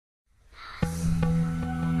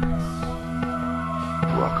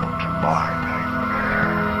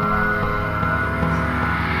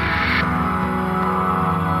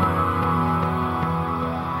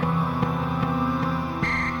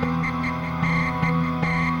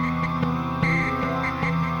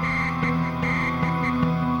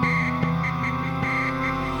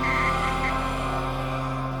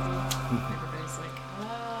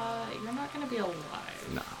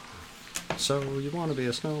so you want to be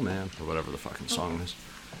a snowman, or whatever the fucking song is.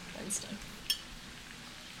 Winston.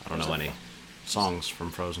 I don't know any songs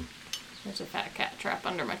from Frozen. There's a fat cat trap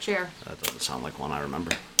under my chair. That doesn't sound like one I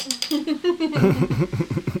remember.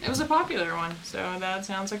 It was a popular one, so that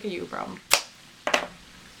sounds like a you problem.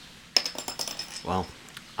 Well,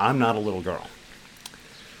 I'm not a little girl.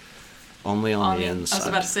 Only on the inside. I was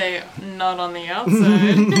about to say, not on the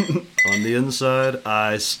outside. On the inside,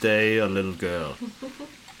 I stay a little girl.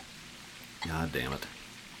 God damn it.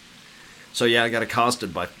 So yeah, I got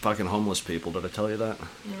accosted by fucking homeless people. Did I tell you that?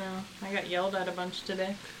 No, I got yelled at a bunch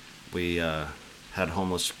today. We had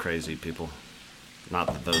homeless crazy people. Not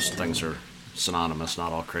that those things are synonymous.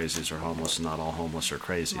 Not all crazies are homeless, and not all homeless are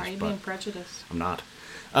crazies. Why are you being prejudiced? I'm not.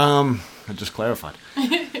 I just clarified.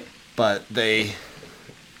 But they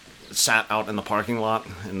sat out in the parking lot,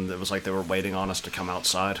 and it was like they were waiting on us to come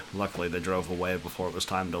outside. Luckily, they drove away before it was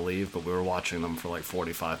time to leave, but we were watching them for like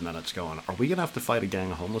 45 minutes going, are we going to have to fight a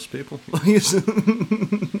gang of homeless people? Were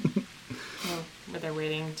they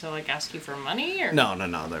waiting to, like, ask you for money, or? No.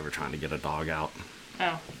 They were trying to get a dog out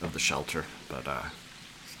of the shelter, but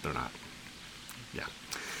they're not. Yeah.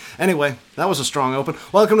 Anyway, that was a strong open.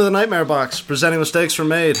 Welcome to the Nightmare Box, presenting Mistakes Were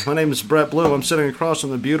Made. My name is Brett Bloom. I'm sitting across from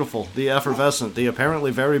the beautiful, the effervescent, the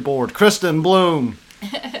apparently very bored Kristen Bloom.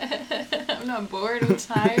 I'm not bored. I'm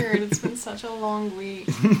tired. It's been such a long week.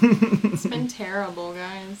 It's been terrible,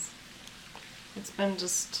 guys. It's been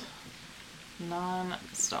just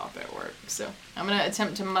non-stop at work. So I'm going to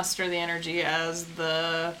attempt to muster the energy as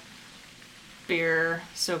the beer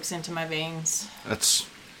soaks into my veins.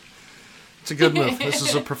 It's a good move. This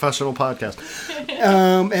is a professional podcast.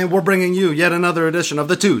 And we're bringing you yet another edition of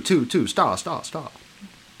the Stop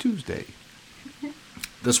Tuesday.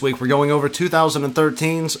 This week we're going over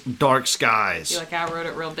 2013's Dark Skies. I feel like I wrote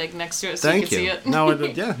it real big next to it so Thank you could see it. No,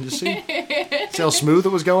 yeah, you see? See how smooth it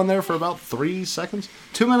was going there for about 3 seconds?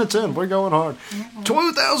 2 minutes in, we're going hard.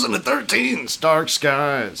 2013's Dark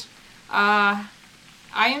Skies.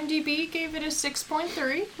 IMDb gave it a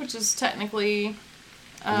 6.3, which is technically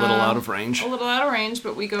a little out of range. A little out of range,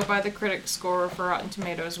 but we go by the critic score for Rotten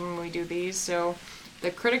Tomatoes when we do these, so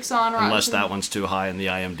the critics on Rotten Unless that one's too high and the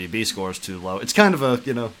IMDb score is too low. It's kind of a,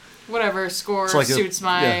 whatever score like suits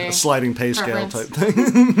my a sliding pay preference. scale type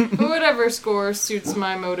thing. Whatever score suits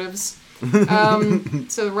my motives.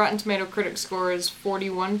 So the Rotten Tomato critic score is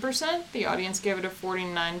 41%. The audience gave it a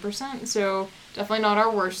 49%, so definitely not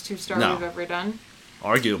our worst 2-star we've ever done.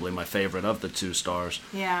 Arguably my favorite of the 2 stars.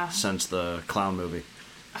 Yeah. Since the clown movie.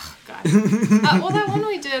 Oh, God. Well, that one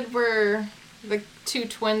we did where the 2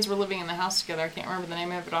 twins were living in the house together. I can't remember the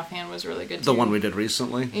name of it offhand. Was really good, too. The one we did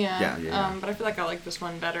recently? Yeah. But I feel like I like this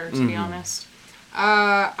one better, to be honest.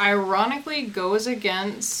 Ironically goes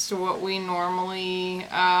against what we normally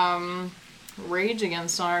rage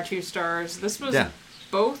against on our 2 stars. This was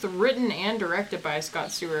both written and directed by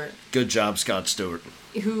Scott Stewart. Good job, Scott Stewart.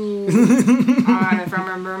 Who, if I'm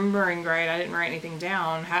remembering right, I didn't write anything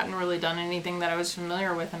down, hadn't really done anything that I was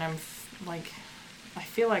familiar with, and I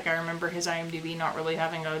feel like I remember his IMDb not really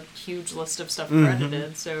having a huge list of stuff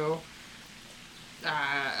credited, so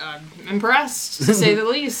I'm impressed, to say the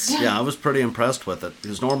least. Yeah, I was pretty impressed with it,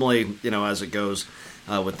 because normally, as it goes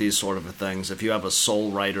with these sort of things, if you have a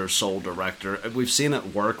sole writer, sole director, we've seen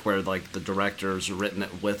it work where, like, the director's written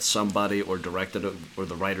it with somebody or directed it, or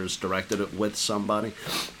the writer's directed it with somebody.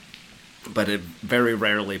 But it very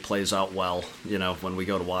rarely plays out well, when we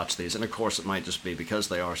go to watch these. And, of course, it might just be because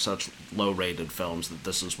they are such low-rated films that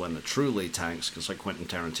this is when it truly tanks, because, like, Quentin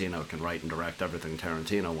Tarantino can write and direct everything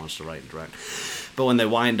Tarantino wants to write and direct. But when they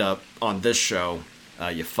wind up on this show,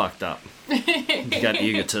 you fucked up. You got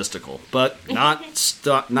egotistical. But not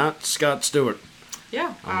Scott Stewart.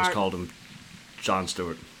 Yeah. I almost called him Jon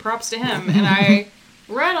Stewart. Props to him. And I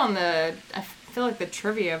read on I feel like the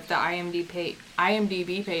trivia of the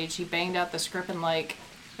IMDb page, he banged out the script in it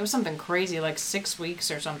was something crazy, like 6 weeks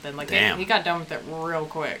or something. Damn. He got done with it real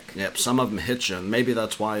quick. Yep, some of them hit you, and maybe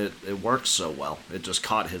that's why it works so well. It just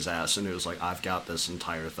caught his ass, and he was like, I've got this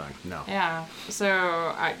entire thing. No. Yeah,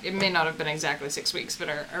 so it may not have been exactly 6 weeks, but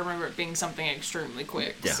I remember it being something extremely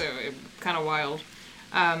quick, so it kind of wild.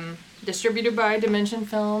 Distributed by Dimension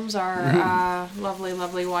Films, our lovely,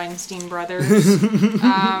 lovely Weinstein brothers.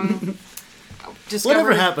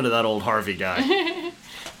 Whatever happened to that old Harvey guy?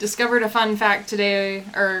 Discovered a fun fact today,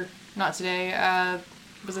 or not today,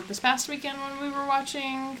 was it this past weekend when we were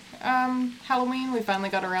watching Halloween? We finally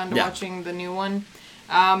got around to watching the new one.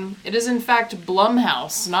 It is in fact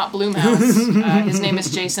Blumhouse, not Bloomhouse. His name is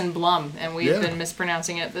Jason Blum, and we've been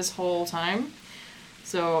mispronouncing it this whole time.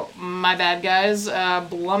 So, my bad, guys.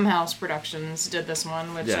 Blumhouse Productions did this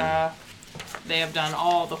one, which They have done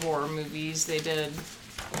all the horror movies. They did,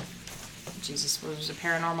 Jesus, what was it,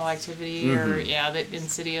 Paranormal Activity? Or,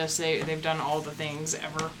 Insidious. They've done all the things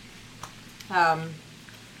ever.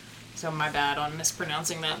 So my bad on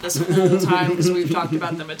mispronouncing that this whole time, because we've talked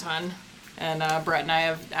about them a ton. And Brett and I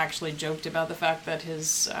have actually joked about the fact that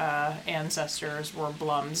his ancestors were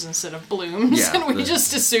Blums instead of Blooms, and we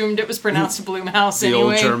just assumed it was pronounced Blumhouse anyway. The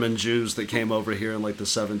old German Jews that came over here in like the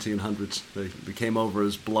 1700s, they came over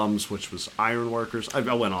as Blums, which was ironworkers. I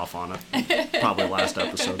went off on it, probably last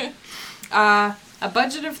episode. A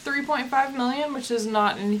budget of $3.5 million, which is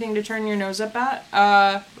not anything to turn your nose up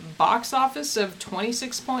at. Box office of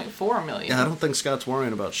 $26.4 million. Yeah, I don't think Scott's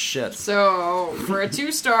worrying about shit. So, for a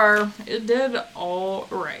 2-star, it did all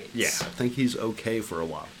right. Yeah, I think he's okay for a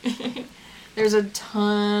while. There's a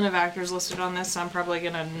ton of actors listed on this, so I'm probably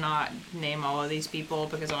going to not name all of these people,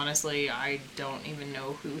 because honestly, I don't even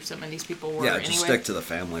know who some of these people were anyway. Just stick to the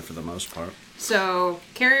family for the most part. So,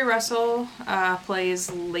 Kerry Russell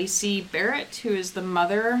plays Lacey Barrett, who is the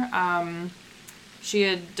mother. She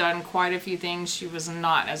had done quite a few things. She was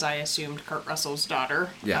not, as I assumed, Kurt Russell's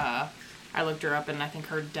daughter. Yeah. I looked her up, and I think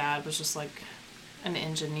her dad was just like an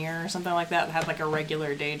engineer or something like that had like a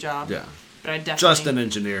regular day job. Yeah. But I definitely... Just an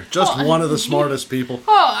engineer. Just one of the smartest people.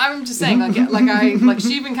 Oh, I'm just saying, like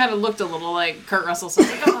she even kind of looked a little like Kurt Russell's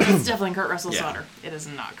daughter. Like, oh, that's definitely Kurt Russell's daughter. It is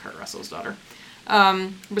not Kurt Russell's daughter.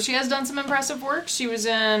 But she has done some impressive work. She was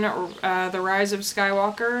in The Rise of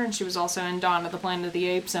Skywalker, and she was also in Dawn of the Planet of the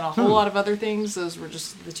Apes, and a whole lot of other things. Those were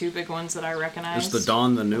just the two big ones that I recognized. Is the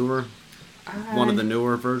Dawn the newer? One of the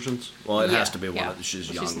newer versions? Well, it has to be one of the...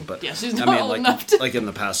 She's young, but... Yeah, she's not old enough to... like in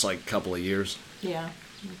the past, couple of years. Yeah.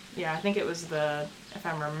 Yeah, I think it was if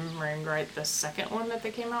I'm remembering right, the second one that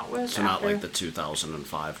they came out with. So not like the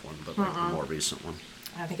 2005 one, but like the more recent one.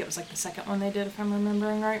 I think it was like the second one they did, if I'm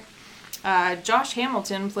remembering right. Josh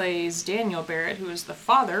Hamilton plays Daniel Barrett, who is the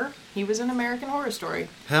father. He was in American Horror Story.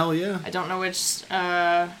 Hell yeah. I don't know which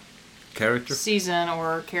character? Season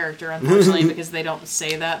or character, unfortunately, because they don't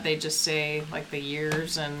say that. They just say, like, the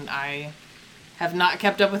years, and I have not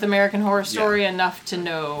kept up with American Horror Story enough to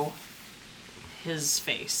know his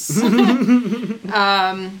face.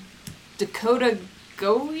 Dakota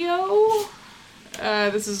Goyo?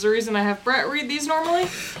 This is the reason I have Brett read these normally.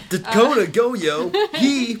 Dakota Goyo,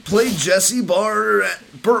 he played Jesse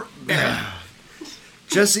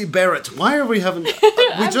Jesse Barrett. Why are we having...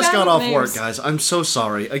 We just got off work, guys. I'm so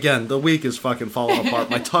sorry. Again, the week is fucking falling apart.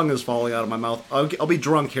 My tongue is falling out of my mouth. I'll be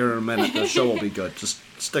drunk here in a minute. The show will be good. Just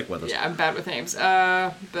stick with us. Yeah, I'm bad with names.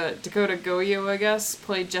 But Dakota Goyo, I guess,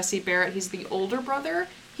 played Jesse Barrett. He's the older brother.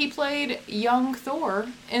 He played young Thor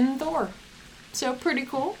in Thor. So, pretty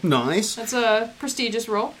cool. Nice. That's a prestigious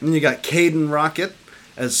role. And you got Caden Rocket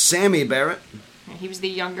as Sammy Barrett. He was the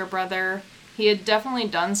younger brother. He had definitely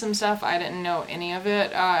done some stuff. I didn't know any of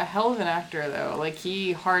it. Hell of an actor, though. Like,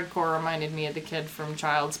 he hardcore reminded me of the kid from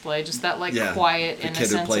Child's Play. Just that, like, quiet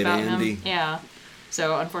innocence kid who played about Andy. him. Yeah.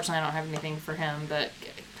 So, unfortunately, I don't have anything for him, but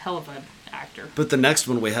hell of an actor. But the next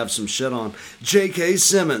one we have some shit on. J.K.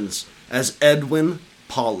 Simmons as Edwin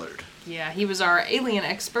Pollard. Yeah, he was our alien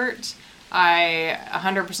expert. I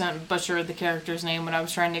 100% butchered the character's name when I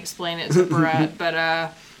was trying to explain it to Brett,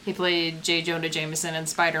 but he played J. Jonah Jameson in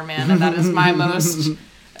Spider-Man, and that is my most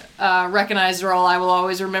recognized role. I will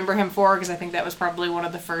always remember him for, because I think that was probably one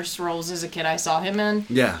of the first roles as a kid I saw him in.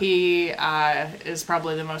 Yeah. He is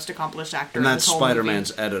probably the most accomplished actor in this whole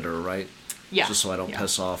Spider-Man's movie. editor, right? Yeah. Just so I don't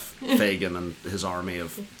piss off Fagin and his army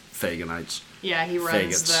of Faganites. Yeah, he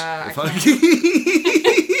runs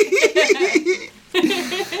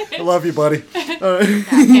I love you, buddy. All right. Yeah,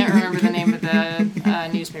 I can't remember the name of the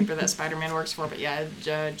newspaper that Spider-Man works for, but yeah,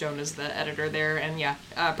 Jonah's the editor there, and yeah,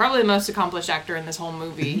 probably the most accomplished actor in this whole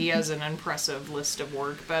movie. He has an impressive list of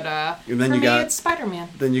work, but and then for you me, got, it's Spider-Man.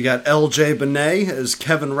 Then you got L.J. Benet as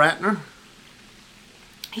Kevin Ratner.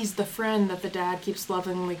 He's the friend that the dad keeps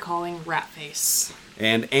lovingly calling Ratface.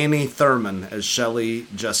 And Annie Thurman as Shelley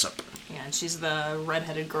Jessup. Yeah, and she's the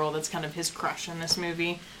redheaded girl that's kind of his crush in this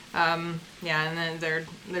movie. Yeah, and then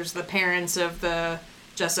there's the parents of the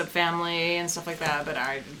Jessup family and stuff like that, but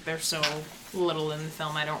they're so little in the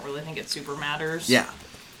film, I don't really think it super matters. Yeah.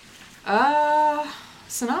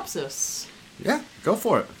 Synopsis. Yeah, go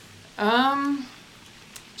for it.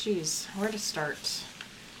 Geez, where to start?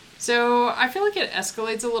 So, I feel like it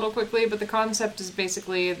escalates a little quickly, but the concept is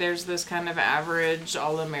basically there's this kind of average,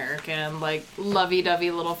 all-American, like,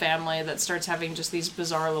 lovey-dovey little family that starts having just these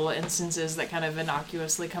bizarre little instances that kind of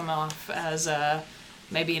innocuously come off as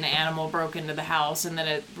maybe an animal broke into the house, and then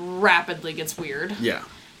it rapidly gets weird. Yeah.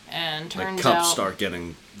 And turns cups out... start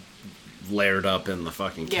getting layered up in the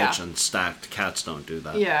fucking Yeah. kitchen, stacked. Cats don't do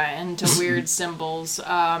that. Yeah, into weird symbols.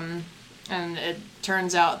 And it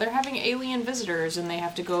turns out they're having alien visitors, and they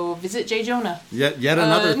have to go visit J. Jonah. Yet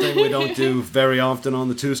another thing we don't do very often on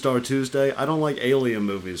the Two Star Tuesday. I don't like alien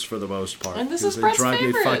movies for the most part. And this 'cause is Brett's they drive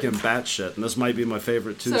favorite. me fucking batshit. And this might be my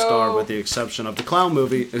favorite So- 2-star, with the exception of the clown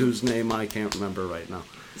movie, whose name I can't remember right now.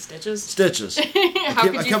 Stitches? Stitches. How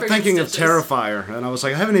could you I kept forget thinking of Stitches? Terrifier, and I was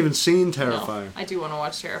like, I haven't even seen Terrifier. No, I do want to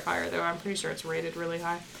watch Terrifier, though. I'm pretty sure it's rated really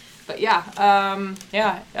high. But yeah,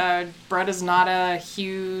 Brett is not a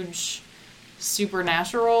huge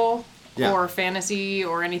supernatural Yeah. or fantasy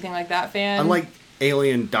or anything like that fan. I like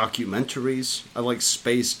alien documentaries. I like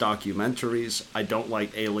space documentaries. I don't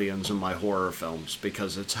like aliens in my horror films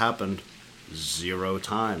because it's happened 0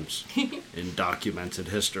 times in documented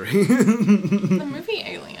history. The movie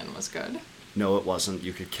Alien was good. No, it wasn't.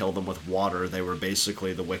 You could kill them with water. They were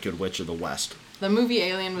basically the Wicked Witch of the West. The movie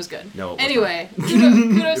Alien was good. No, it was anyway,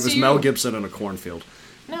 kudos It was to Mel you. Gibson in a cornfield.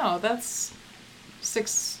 No, that's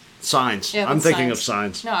Signs. Yeah, I'm that's thinking of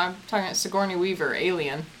Signs. No, I'm talking about Sigourney Weaver,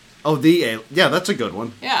 Alien. Oh, yeah, that's a good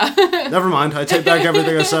one. Yeah. Never mind. I take back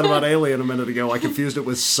everything I said about Alien a minute ago. I confused it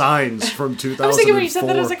with Signs from 2004. I was thinking when you said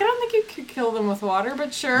that, I was like, I don't think you could kill them with water,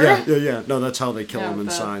 but sure. Yeah. No, that's how they kill Yeah, them in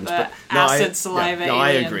the- Signs. the But acid saliva No,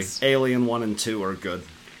 I agree. aliens. Alien 1 and 2 are good.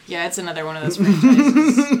 Yeah, it's another one of those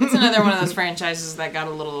franchises. It's another one of those franchises that got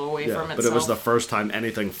a little away Yeah, from itself. but it was the first time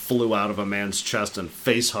anything flew out of a man's chest and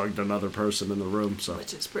face hugged another person in the room. So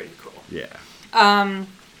which is pretty cool. yeah.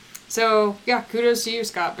 So, yeah, kudos to you,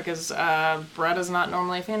 Scott, because Brett is not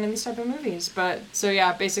normally a fan of these type of movies. But, so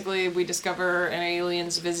yeah, basically we discover an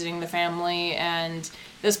alien's visiting the family, and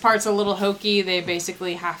this part's a little hokey. They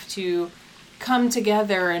basically have to come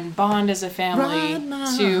together and bond as a family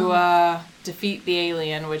to defeat the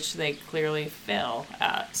alien, which they clearly fail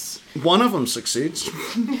at. One of them succeeds.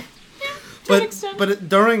 To an extent. But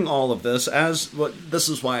during all of this, this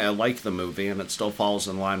is why I like the movie, and it still falls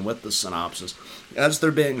in line with the synopsis. As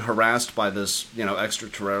they're being harassed by this,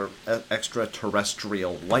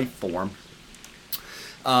 extraterrestrial life form,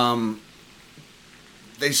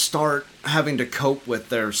 they start having to cope with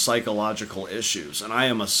their psychological issues. And I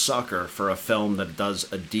am a sucker for a film that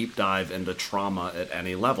does a deep dive into trauma at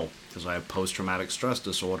any level, because I have post-traumatic stress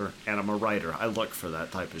disorder, and I'm a writer. I look for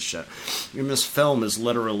that type of shit. And this film is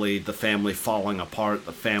literally the family falling apart,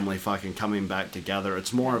 the family fucking coming back together.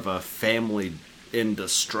 It's more of a family in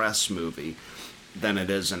distress movie than it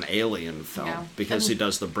is an alien film, Yeah. because he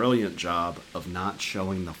does the brilliant job of not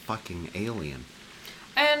showing the fucking alien.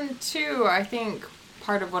 And two, I think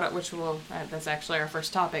part of that's actually our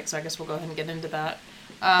first topic, so I guess we'll go ahead and get into that.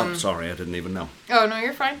 Oh, sorry, I didn't even know. Oh, no,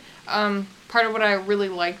 you're fine. Part of what I really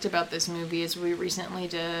liked about this movie is we recently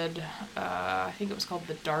did, I think it was called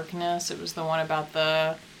The Darkness. It was the one about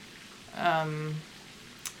the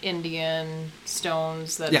Indian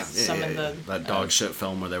stones that summoned the... That dog shit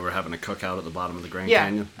film where they were having a cookout at the bottom of the Grand Yeah,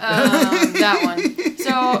 Canyon. that one.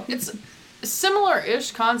 So it's a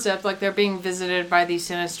similar-ish concept, like they're being visited by these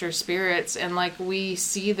sinister spirits, and like we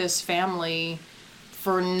see this family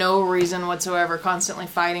for no reason whatsoever, constantly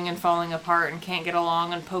fighting and falling apart and can't get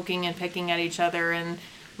along and poking and picking at each other. And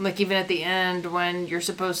like even at the end when you're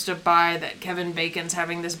supposed to buy that Kevin Bacon's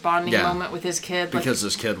having this bonding moment with his kid. Because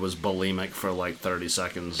his kid was bulimic for like 30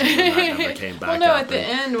 seconds and then that never came back no, up. at the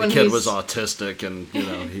end when the kid he's... was autistic and,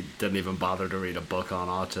 he didn't even bother to read a book on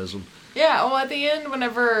autism. Yeah, well, at the end,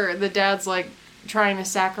 whenever the dad's, like, trying to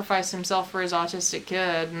sacrifice himself for his autistic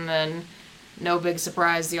kid, and then, no big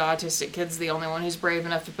surprise, the autistic kid's the only one who's brave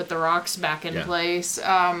enough to put the rocks back in place.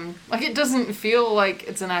 Like, it doesn't feel like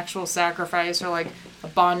it's an actual sacrifice or, like, a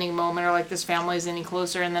bonding moment or, like, this family's any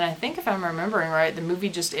closer. And then I think, if I'm remembering right, the movie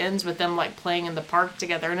just ends with them, like, playing in the park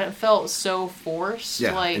together, and it felt so forced.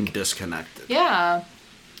 Yeah, like, and disconnected. Yeah.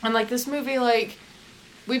 And, like, this movie, like...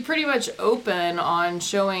 We pretty much open on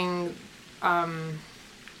showing kind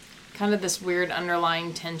of this weird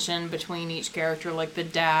underlying tension between each character, like the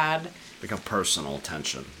dad. Like a personal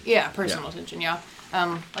tension. Yeah, personal tension, yeah.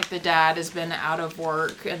 Like the dad has been out of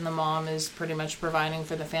work and the mom is pretty much providing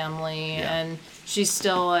for the family, and she's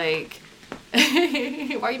still like...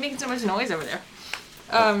 Why are you making so much noise over there?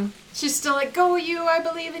 She's still like, go you, I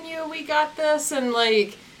believe in you, we got this, and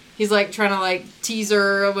like... He's, like, trying to, like, tease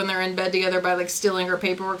her when they're in bed together by, like, stealing her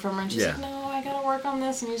paperwork from her. And she's like, no, I gotta work on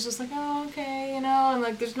this. And he's just like, oh, okay, and,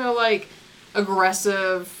 like, there's no, like,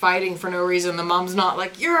 aggressive fighting for no reason. The mom's not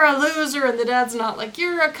like, you're a loser, and the dad's not like,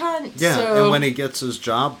 you're a cunt. Yeah, so... and when he gets his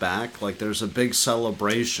job back, like, there's a big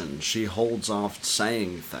celebration. She holds off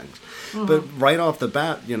saying things. Mm-hmm. But right off the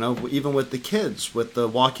bat, you know, even with the kids, with the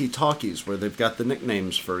walkie-talkies, where they've got the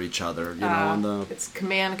nicknames for each other, you know, on the... It's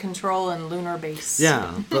Command, Control, and Lunar Base.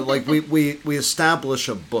 Yeah, but, like, we establish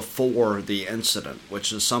a before the incident,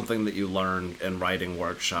 which is something that you learn in writing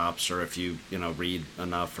workshops, or if you know, read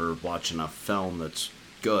enough or watch enough film that's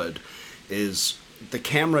good, is the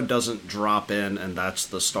camera doesn't drop in and that's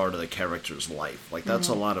the start of the character's life. Like, that's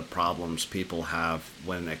a lot of problems people have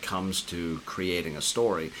when it comes to creating a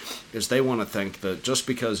story, is they want to think that just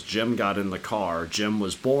because Jim got in the car, Jim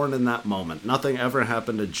was born in that moment. Nothing ever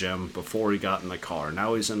happened to Jim before he got in the car.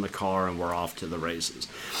 Now he's in the car and we're off to the races.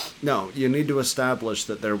 No, you need to establish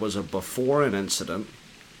that there was a before an incident,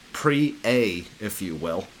 pre-A, if you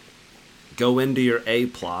will. Go into your A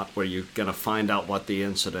plot where you're going to find out what the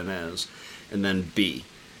incident is, and then B,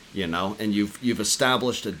 you know, and you've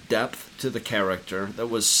established a depth to the character that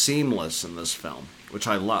was seamless in this film, which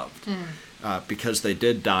I loved, because they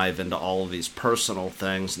did dive into all of these personal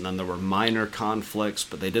things, and then there were minor conflicts,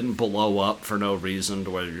 but they didn't blow up for no reason,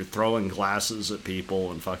 to where you're throwing glasses at people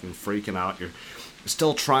and fucking freaking out. You're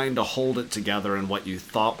still trying to hold it together in what you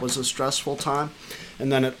thought was a stressful time.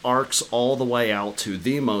 And then it arcs all the way out to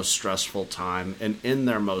the most stressful time, and in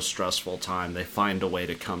their most stressful time, they find a way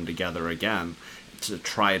to come together again to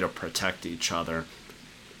try to protect each other.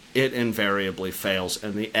 It invariably fails.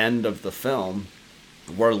 And the end of the film,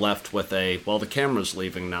 we're left with well, the camera's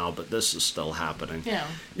leaving now, but this is still happening. Yeah.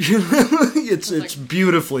 It's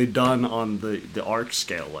beautifully done on the arc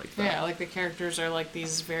scale like that. Yeah, like the characters are like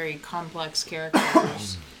these very complex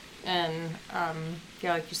characters. And,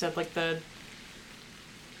 yeah, like you said, like the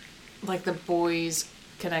boys'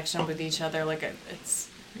 connection with each other, like it's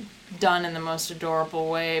done in the most adorable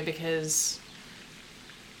way, because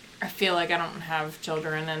I feel like I don't have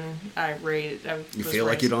children, and You feel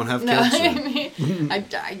like you don't have kids?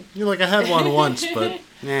 You're like, I had one once, but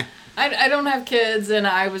nah. I don't have kids, and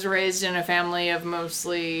I was raised in a family of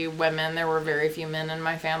mostly women. There were very few men in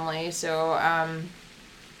my family, so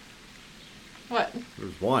what?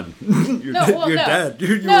 There's one. You're no. dead.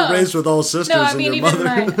 You were raised with all sisters and your mother.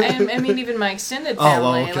 I mean, even my extended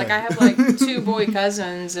family. Okay. Like, I have, like, 2 boy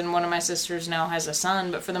cousins, and one of my sisters now has a son.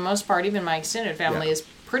 But for the most part, even my extended family is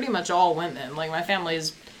pretty much all women. Like, my family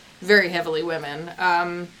is very heavily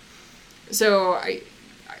women. So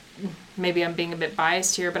maybe I'm being a bit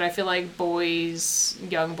biased here, but I feel like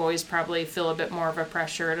young boys probably feel a bit more of a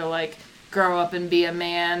pressure to, like, grow up and be a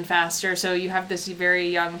man faster. So you have this very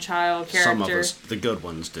young child character. Some of us, the good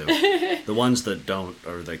ones do. The ones that don't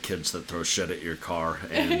are the kids that throw shit at your car,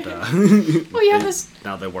 and well, you have this.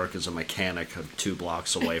 Now they work as a mechanic 2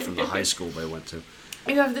 blocks away from the high school they went to.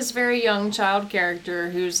 You have this very young child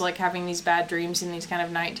character who's, like, having these bad dreams and these kind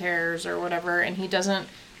of night terrors or whatever, and he doesn't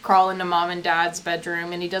crawl into mom and dad's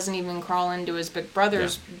bedroom, and he doesn't even crawl into his big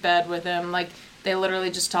brother's bed with him. Like, they literally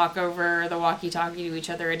just talk over the walkie-talkie to each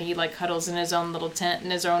other, and he, like, huddles in his own little tent in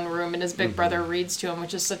his own room, and his big brother reads to him,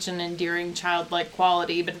 which is such an endearing childlike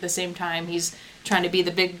quality, but at the same time, he's trying to be the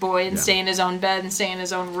big boy and stay in his own bed and stay in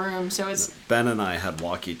his own room, so it's... Ben and I had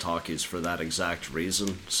walkie-talkies for that exact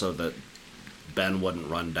reason, so that Ben wouldn't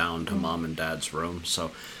run down to mom and dad's room, so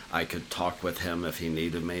I could talk with him if he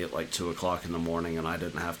needed me at like 2 o'clock in the morning, and I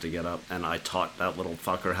didn't have to get up. And I taught that little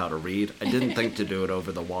fucker how to read. I didn't think to do it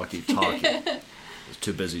over the walkie-talkie. I was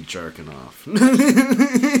too busy jerking off. But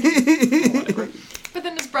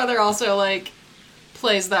then his brother also, like,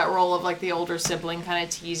 plays that role of, like, the older sibling kind of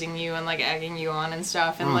teasing you and, like, egging you on and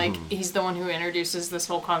stuff. And, like, he's the one who introduces this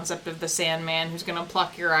whole concept of the Sandman who's going to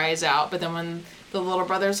pluck your eyes out. But then when the little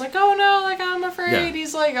brother's like, oh no, like, I'm afraid,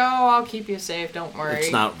 he's like, oh, I'll keep you safe, don't worry.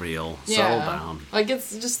 It's not real. Settle down. Like,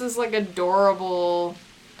 it's just this, like, adorable...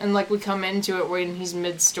 And, like, we come into it when he's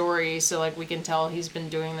mid-story, so, like, we can tell he's been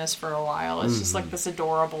doing this for a while. It's just, like, this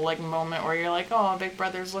adorable, like, moment where you're like, oh, Big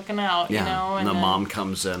Brother's looking out, you know? And the mom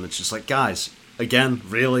comes in, it's just like, guys, again,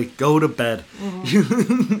 really? Go to bed.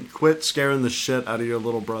 Quit scaring the shit out of your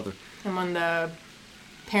little brother. And when the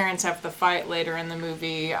parents have the fight later in the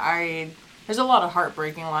movie, there's a lot of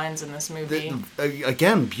heartbreaking lines in this movie.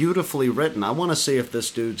 Again, beautifully written. I want to see if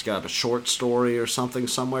this dude's got a short story or something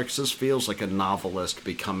somewhere, because this feels like a novelist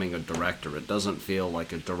becoming a director. It doesn't feel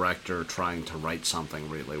like a director trying to write something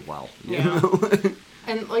really well. You know?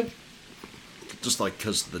 And, like... Just, like,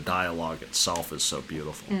 because the dialogue itself is so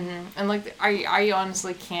beautiful. And, like, I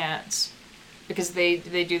honestly can't because they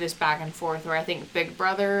do this back and forth where I think Big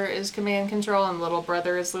Brother is command control and Little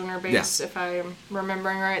Brother is lunar base, if I'm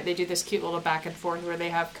remembering right. They do this cute little back and forth where they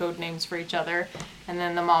have code names for each other, and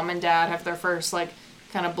then the mom and dad have their first like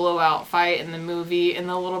kind of blowout fight in the movie, and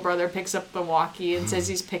the little brother picks up the walkie and says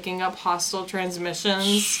he's picking up hostile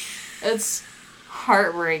transmissions. It's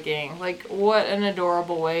heartbreaking. Like, what an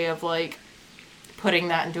adorable way of like putting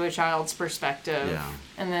that into a child's perspective. Yeah.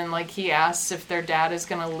 And then like he asks if their dad is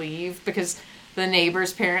gonna leave because the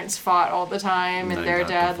neighbors' parents fought all the time and their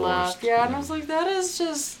dad left. Yeah, and I was like, that is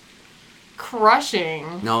just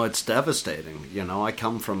crushing. No, it's devastating. You know, I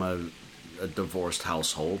come from a divorced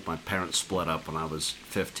household. My parents split up when I was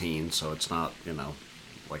 15, so it's not, you know,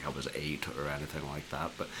 like I was 8 or anything like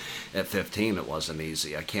that. But at 15, it wasn't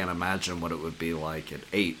easy. I can't imagine what it would be like at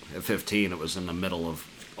 8. At 15, it was in the middle of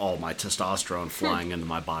all my testosterone flying into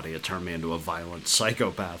my body. It turned me into a violent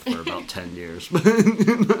psychopath for about 10 years.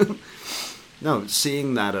 No,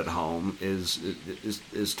 seeing that at home is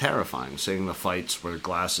terrifying. Seeing the fights where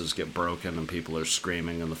glasses get broken and people are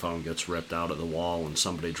screaming and the phone gets ripped out of the wall and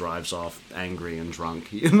somebody drives off angry and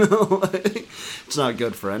drunk, you know? It's not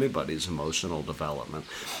good for anybody's emotional development.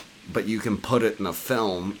 But you can put it in a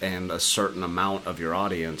film and a certain amount of your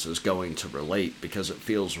audience is going to relate because it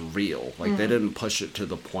feels real. Like, they didn't push it to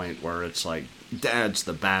the point where it's like, Dad's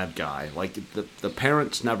the bad guy. Like, the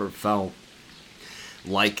parents never felt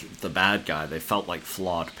like the bad guy. They felt like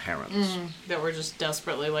flawed parents. That were just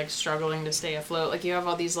desperately, like, struggling to stay afloat. Like, you have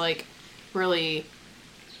all these, like, really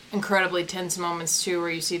incredibly tense moments, too, where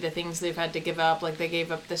you see the things they've had to give up. Like, they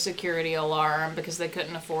gave up the security alarm because they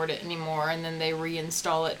couldn't afford it anymore, and then they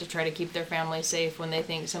reinstall it to try to keep their family safe when they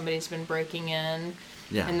think somebody's been breaking in.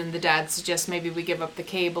 Yeah. And then the dad suggests maybe we give up the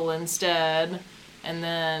cable instead. And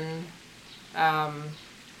then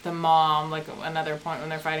the mom, like another point when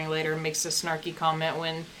they're fighting later, makes a snarky comment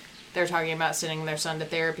when they're talking about sending their son to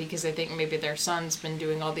therapy because they think maybe their son's been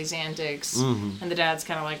doing all these antics. And the dad's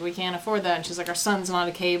kind of like, we can't afford that. And she's like, our son's not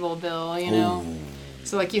a cable bill, you know?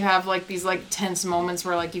 So, like, you have, like, these, like, tense moments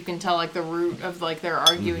where, like, you can tell, like, the root of, like, their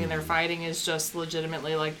arguing and their fighting is just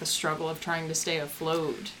legitimately, like, the struggle of trying to stay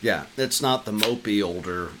afloat. Yeah, it's not the mopey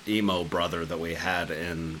older emo brother that we had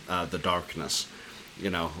in The Darkness. You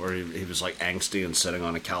know, where he was, like, angsty and sitting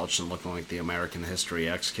on a couch and looking like the American History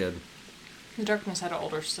X kid. The Darkness had an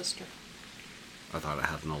older sister. I thought it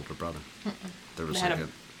had an older brother. There was They like had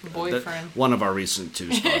a boyfriend. One of our recent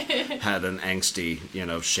two stuff had an angsty, you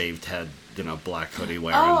know, shaved head, you know, black hoodie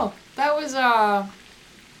wearing. Oh, that was,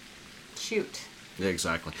 shoot. Yeah,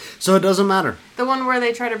 exactly. So it doesn't matter. The one where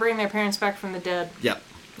they try to bring their parents back from the dead. Yep,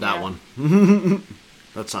 that Yeah. one.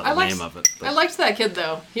 That's not the name of it. I liked that kid,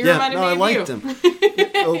 though. He Yeah, reminded no, me I of liked you. him.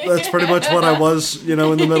 Well, that's pretty much what I was, you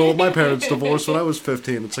know, in the middle of my parents' divorce when I was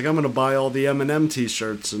 15. It's like, I'm going to buy all the M&M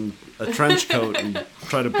t-shirts and a trench coat and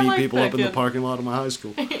try to beat like people that up in the kid. parking lot of my high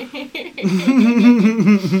school.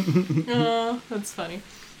 Oh, that's funny.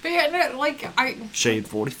 But yeah, no, like, Shade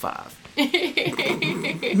 45.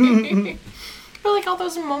 But, like, all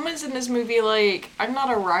those moments in this movie, like, I'm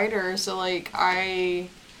not a writer, so, like, I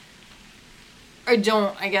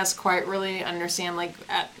don't, I guess, quite really understand, like,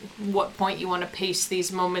 at what point you want to paste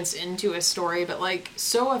these moments into a story, but, like,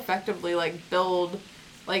 so effectively, like, build,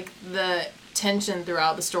 like, the tension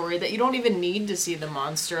throughout the story that you don't even need to see the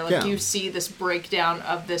monster. Like, Yeah. you see this breakdown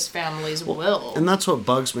of this family's will. And that's what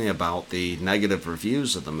bugs me about the negative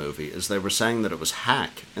reviews of the movie, is they were saying that it was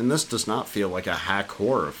hack. And this does not feel like a hack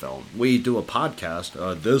horror film. We do a podcast,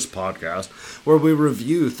 this podcast, where we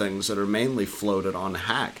review things that are mainly floated on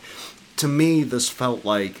hack. To me, this felt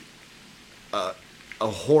like a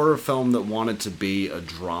horror film that wanted to be a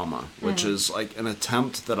drama, which is like an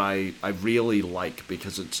attempt that I really like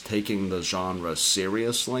because it's taking the genre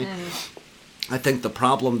seriously. I think the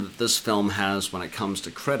problem that this film has when it comes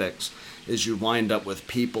to critics is you wind up with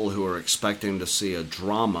people who are expecting to see a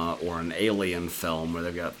drama or an alien film where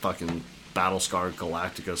they've got fucking Battlestar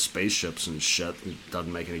Galactica spaceships and shit. It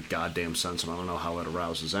doesn't make any goddamn sense, and I don't know how it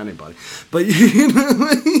arouses anybody. But, you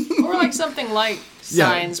know... Or like something like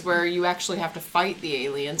Signs, where you actually have to fight the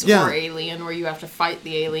aliens, or Alien, where you have to fight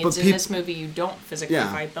the aliens. In this movie, you don't physically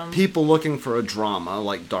fight them. People looking for a drama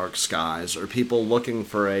like Dark Skies, or people looking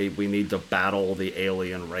for we need to battle the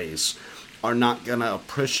alien race, are not going to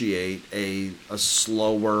appreciate a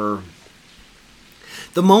slower...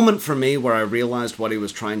 The moment for me where I realized what he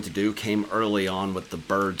was trying to do came early on with the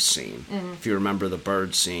bird scene. If you remember the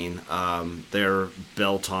bird scene, they're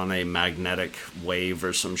built on a magnetic wave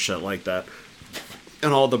or some shit like that.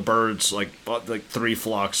 And all the birds, like 3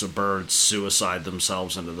 flocks of birds, suicide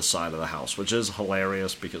themselves into the side of the house, which is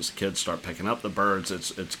hilarious because the kids start picking up the birds.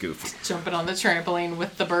 It's goofy. Jumping on the trampoline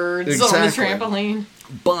with the birds Exactly. on the trampoline.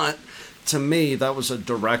 But to me, that was a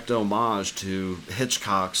direct homage to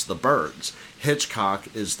Hitchcock's The Birds. Hitchcock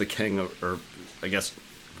is the king of, or I guess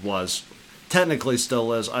was, technically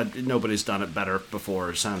still is, nobody's done it better before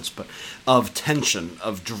or since, but of tension,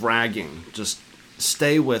 of dragging, just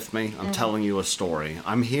stay with me, I'm telling you a story.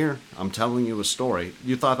 I'm here, I'm telling you a story.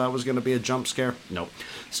 You thought that was going to be a jump scare? Nope.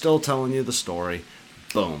 Still telling you the story.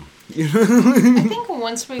 Boom. I think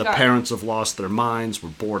once we The got... parents have lost their minds. We're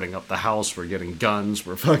boarding up the house. We're getting guns.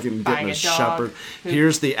 We're fucking Buying getting a a dog. shepherd.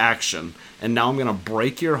 Here's the action. And now I'm going to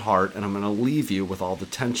break your heart, and I'm going to leave you with all the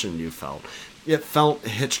tension you felt. It felt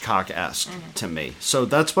Hitchcock-esque to me. So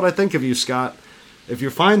that's what I think of you, Scott. If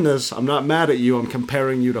you find this, I'm not mad at you. I'm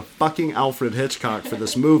comparing you to fucking Alfred Hitchcock for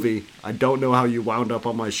this movie. I don't know how you wound up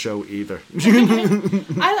on my show either.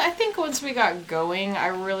 I think once we got going, I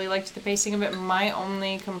really liked the pacing of it. My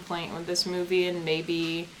only complaint with this movie, and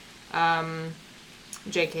maybe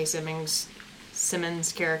J.K.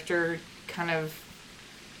 Simmons' character kind of,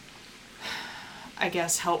 I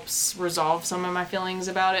guess, helps resolve some of my feelings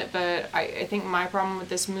about it, but I think my problem with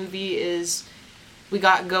this movie is we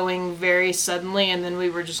got going very suddenly, and then we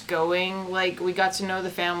were just going. Like, we got to know the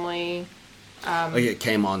family. Like it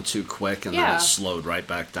came on too quick, and then Yeah. it slowed right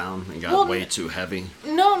back down and got way too heavy.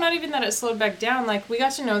 No, not even that it slowed back down. Like, we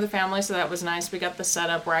got to know the family, so that was nice. We got the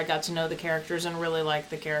setup where I got to know the characters and really like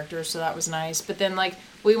the characters, so that was nice. But then, like,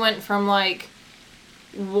 we went from, like,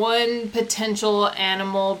 one potential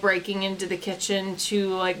animal breaking into the kitchen to,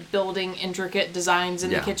 like, building intricate designs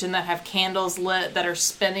in the kitchen that have candles lit that are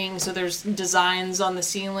spinning, so there's designs on the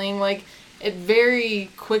ceiling. Like, it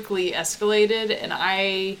very quickly escalated, and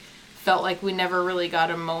I felt like we never really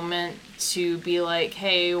got a moment to be like,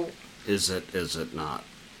 hey... Is it not?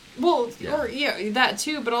 Well, or that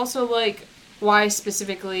too, but also, like, why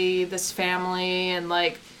specifically this family, and,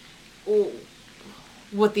 like,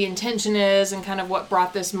 what the intention is, and kind of what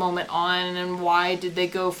brought this moment on, and why did they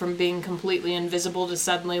go from being completely invisible to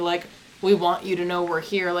suddenly, like, we want you to know we're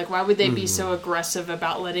here. Like, why would they be so aggressive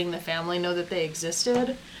about letting the family know that they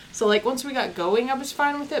existed? So, like, once we got going, I was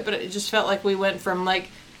fine with it, but it just felt like we went from, like,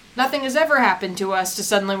 nothing has ever happened to us to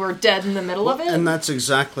suddenly we're dead in the middle of it. And that's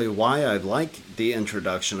exactly why I like the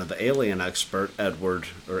introduction of the alien expert,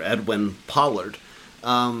 Edwin Pollard.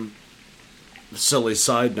 Silly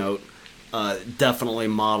side note, definitely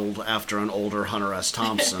modeled after an older Hunter S.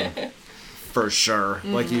 Thompson. For sure.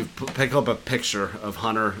 Like, you pick up a picture of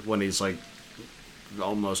Hunter when he's, like,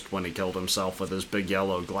 almost when he killed himself with his big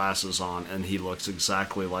yellow glasses on, and he looks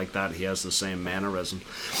exactly like that. He has the same mannerism.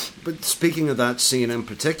 But speaking of that scene in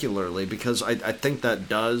particularly, because I think that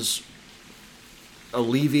does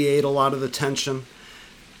alleviate a lot of the tension,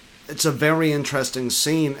 it's a very interesting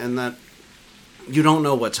scene in that you don't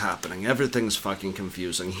know what's happening. Everything's fucking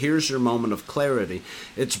confusing. Here's your moment of clarity.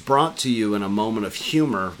 It's brought to you in a moment of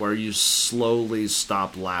humor where you slowly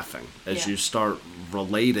stop laughing as you start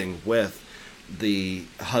relating with the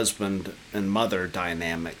husband and mother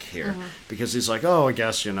dynamic here, because he's like, oh, I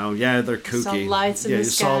guess, they're kooky. Saw lights in the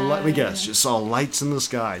sky. You saw lights in the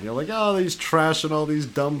sky. And you're like, oh, he's trashing all these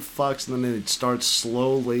dumb fucks, and then it starts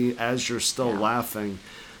slowly, as you're still laughing,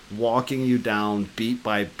 walking you down beat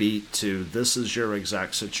by beat to, this is your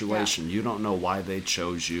exact situation. You don't know why they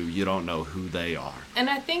chose you. You don't know who they are. And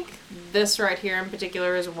I think this right here in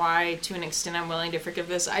particular is why, to an extent, I'm willing to forgive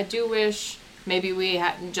this. I do wish maybe we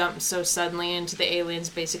hadn't jumped so suddenly into the aliens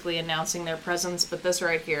basically announcing their presence, but this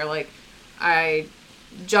right here, like, I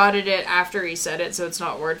jotted it after he said it, so it's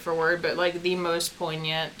not word for word, but, like, the most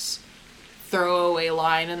poignant throwaway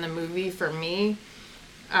line in the movie for me.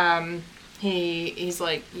 He's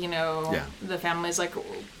like, the family's like,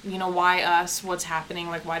 why us? What's happening?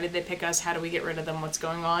 Like, why did they pick us? How do we get rid of them? What's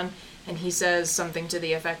going on? And he says something to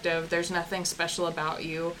the effect of, there's nothing special about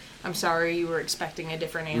you. I'm sorry you were expecting a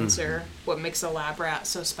different answer. What makes a lab rat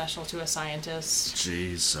so special to a scientist?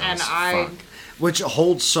 Jesus. And fuck. Which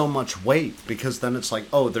holds so much weight, because then it's like,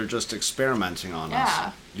 oh, they're just experimenting on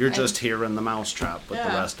us. You're just here in the mousetrap with the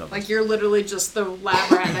rest of us. Like, you're literally just the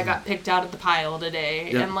lab rat that got picked out of the pile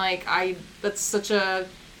today. Yep. And, like, that's such a...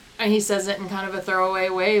 And he says it in kind of a throwaway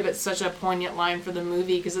way, but such a poignant line for the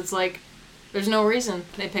movie, because it's like, there's no reason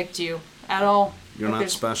they picked you at all. You're not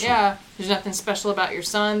special. Yeah, there's nothing special about your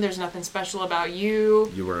son. There's nothing special about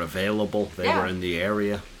you. You were available. They were in the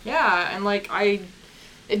area. Yeah, and, like,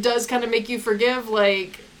 it does kind of make you forgive,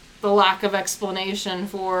 like, the lack of explanation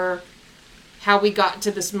for how we got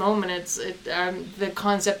to this moment. It's the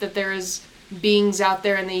concept that there is beings out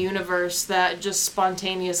there in the universe that just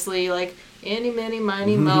spontaneously, like, any, many,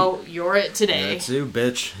 miny, mo, you're it today. That's you,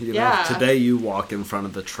 bitch. You know, today you walk in front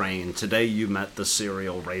of the train. Today you met the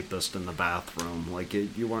serial rapist in the bathroom. Like,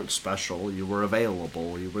 you weren't special. You were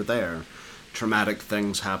available. You were there. Traumatic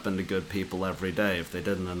things happen to good people every day. If they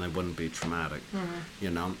didn't, then they wouldn't be traumatic. You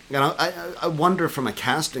know? And I wonder from a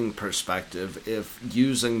casting perspective if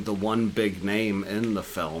using the one big name in the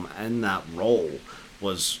film and that role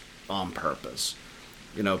was on purpose.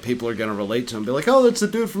 You know, people are going to relate to him and be like, oh, that's the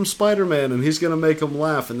dude from Spider-Man, and he's going to make them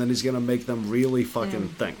laugh, and then he's going to make them really fucking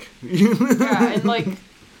think. Yeah, and, like,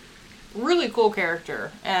 really cool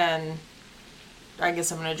character. And I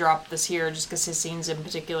guess I'm going to drop this here just because his scenes in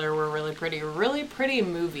particular were really pretty. Really pretty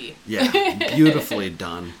movie. Yeah, beautifully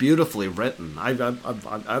done. Beautifully written.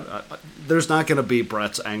 There's not going to be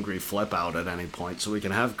Brett's angry flip out at any point, so we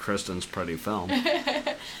can have Kristen's pretty film.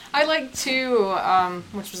 I like, too,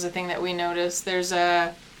 which was a thing that we noticed, there's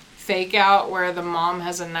a fake out where the mom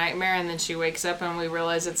has a nightmare and then she wakes up and we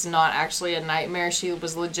realize it's not actually a nightmare. She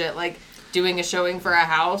was legit, like, doing a showing for a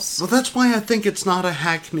house. Well, that's why I think it's not a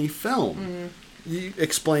Hackney film. You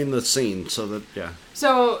explain the scene so that, yeah.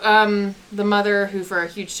 So, the mother, who for a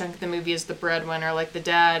huge chunk of the movie is the breadwinner, like, the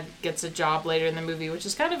dad gets a job later in the movie, which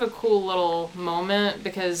is kind of a cool little moment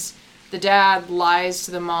because the dad lies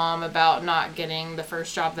to the mom about not getting the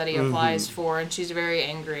first job that he applies for, and she's very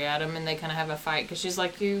angry at him, and they kind of have a fight because she's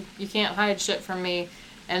like, you can't hide shit from me.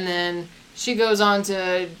 And then she goes on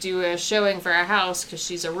to do a showing for a house because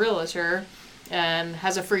she's a realtor, and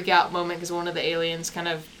has a freak out moment because one of the aliens kind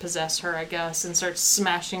of possess her, I guess, and starts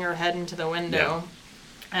smashing her head into the window.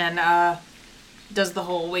 Yeah. And does the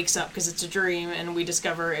whole wakes up because it's a dream, and we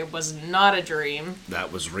discover it was not a dream.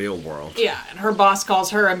 That was real world. Yeah, and her boss calls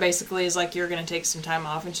her and basically is like, you're going to take some time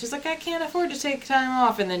off. And she's like, I can't afford to take time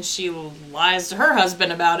off. And then she lies to her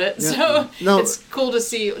husband about it. Yeah. So it's cool to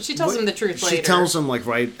see. She tells him the truth later. She tells him, like,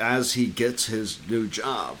 right as he gets his new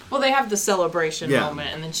job. Well, they have the celebration moment,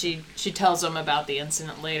 and then she tells him about the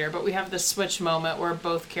incident later. But we have this switch moment where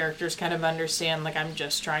both characters kind of understand, like, I'm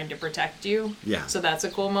just trying to protect you. Yeah. So that's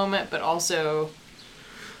a cool moment, but also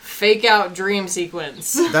fake out dream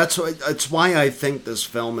sequence. That's why I think this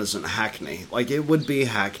film isn't Hackney. Like, it would be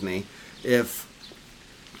Hackney if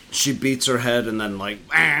she beats her head and then, like,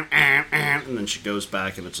 and then she goes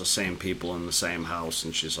back and it's the same people in the same house,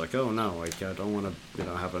 and she's like, oh no, like, I don't want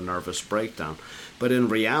to, have a nervous breakdown. But in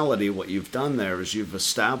reality, what you've done there is you've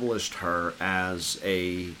established her as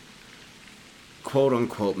a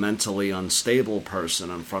quote-unquote mentally unstable person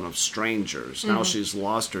in front of strangers. Now she's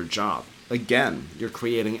lost her job. Again, you're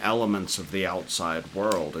creating elements of the outside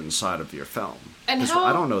world inside of your film. And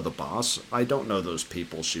I don't know the boss. I don't know those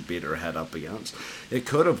people she beat her head up against. It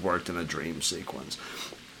could have worked in a dream sequence.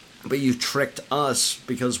 But you tricked us,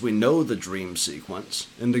 because we know the dream sequence,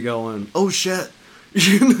 into going, oh shit.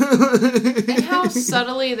 And how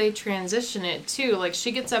subtly they transition it, too. Like,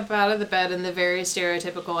 she gets up out of the bed in the very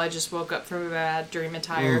stereotypical, I just woke up from a bad dream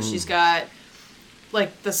attire. She's got,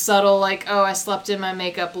 like, the subtle, like, oh, I slept in my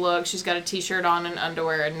makeup look. She's got a t-shirt on and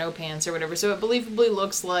underwear and no pants or whatever. So it believably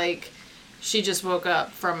looks like she just woke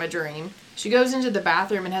up from a dream. She goes into the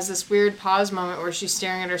bathroom and has this weird pause moment where she's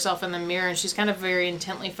staring at herself in the mirror and she's kind of very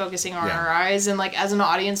intently focusing on her eyes. And, like, as an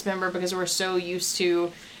audience member, because we're so used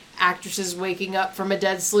to actresses waking up from a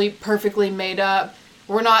dead sleep perfectly made up,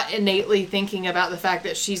 we're not innately thinking about the fact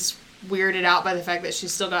that she's weirded out by the fact that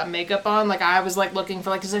she's still got makeup on. Like, I was, like, looking for,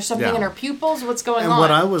 like, is there something in her pupils? What's going on? And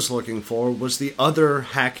what I was looking for was the other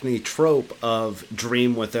Hackney trope of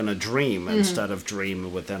dream within a dream instead of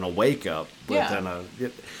dream within a wake-up.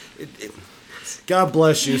 God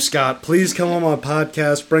bless you, Scott. Please come on my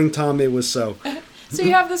podcast. Bring Tommy Wiseau. So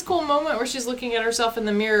you have this cool moment where she's looking at herself in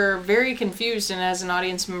the mirror, very confused, and as an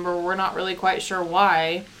audience member, we're not really quite sure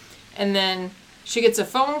why. And then she gets a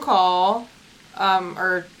phone call,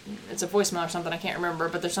 or it's a voicemail or something, I can't remember,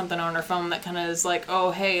 but there's something on her phone that kind of is like,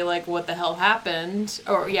 oh, hey, like, what the hell happened?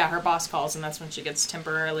 Or, yeah, her boss calls, and that's when she gets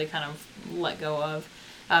temporarily kind of let go of.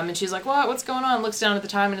 And she's like, what's going on? Looks down at the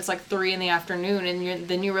time, and it's like 3 p.m, and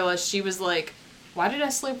then you realize she was like, why did I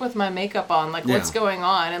sleep with my makeup on? Like, what's going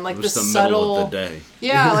on? And, like, this subtle... middle of the day.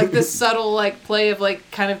 Yeah, like, this subtle, like, play of,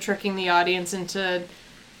 like, kind of tricking the audience into...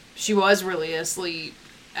 She was really asleep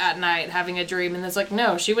at night having a dream. And it's like,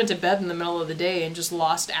 no, she went to bed in the middle of the day and just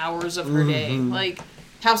lost hours of her day. Like,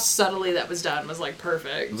 how subtly that was done was, like,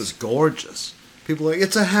 perfect. It was gorgeous. People are like,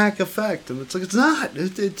 it's a hack effect. And it's like, it's not.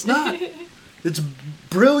 It's not. It's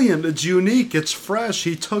brilliant. It's unique. It's fresh.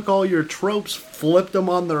 He took all your tropes, flipped them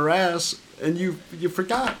on their ass... And you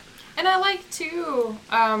forgot. And I like, too,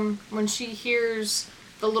 when she hears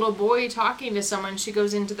the little boy talking to someone. She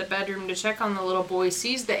goes into the bedroom to check on the little boy,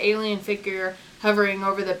 sees the alien figure hovering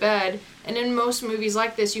over the bed, and in most movies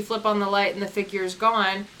like this, you flip on the light and the figure's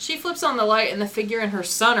gone. She flips on the light and the figure and her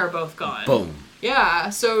son are both gone. Boom. Yeah,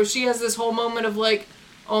 so she has this whole moment of like,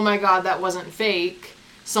 oh my god, that wasn't fake.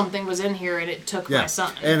 Something was in here and it took my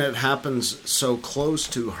son. And it happens so close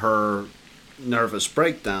to her nervous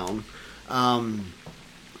breakdown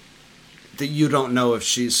that you don't know if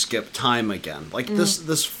she's skipped time again. Like, this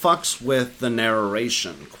fucks with the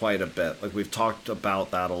narration quite a bit. Like, we've talked about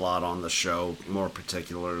that a lot on the show, more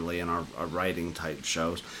particularly in our writing type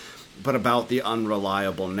shows, but about the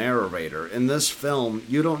unreliable narrator. In this film,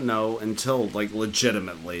 you don't know until, like,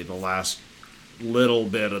 legitimately the last little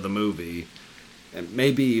bit of the movie, and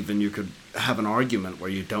maybe even you could have an argument where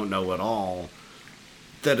you don't know at all,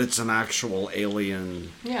 that it's an actual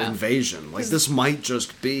alien invasion. Like, this might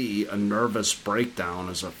just be a nervous breakdown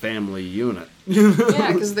as a family unit.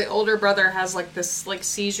 Yeah, because the older brother has, like, this, like,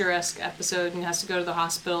 seizure-esque episode and has to go to the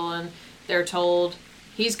hospital, and they're told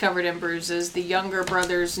he's covered in bruises. The younger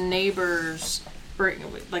brother's neighbors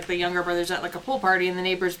the younger brother's at, like, a pool party, and the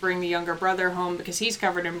neighbors bring the younger brother home because he's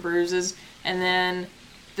covered in bruises, and then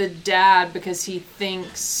the dad, because he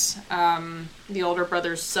thinks the older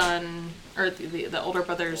brother's son, or the older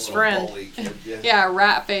brother's friend, kid,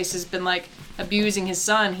 Ratface, has been, like, abusing his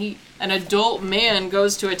son. An adult man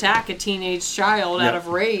goes to attack a teenage child out of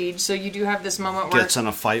rage, so you do have this moment where... Gets in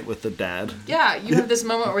a fight with the dad. Yeah, you have this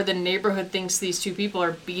moment where the neighborhood thinks these two people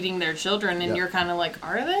are beating their children, and you're kind of like,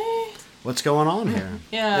 are they? What's going on here?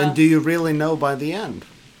 Yeah. And do you really know by the end?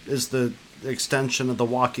 Is the extension of the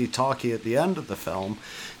walkie-talkie at the end of the film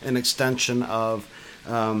an extension of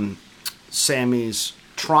Sammy's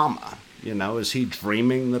trauma? You know, is he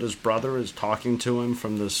dreaming that his brother is talking to him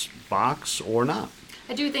from this box or not?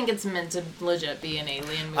 I do think it's meant to legit be an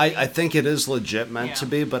alien movie. I think it is legit meant to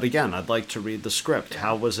be, but again, I'd like to read the script.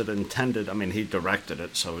 How was it intended? I mean, he directed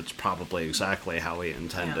it, so it's probably exactly how he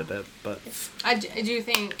intended it. But I do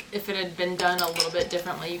think if it had been done a little bit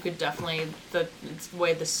differently, you could definitely, the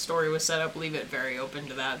way the story was set up, leave it very open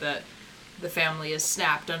to that the family is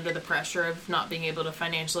snapped under the pressure of not being able to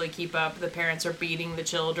financially keep up. The parents are beating the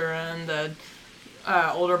children. The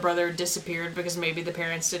older brother disappeared because maybe the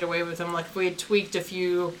parents did away with him. Like, if we had tweaked a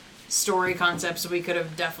few story concepts, we could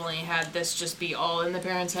have definitely had this just be all in the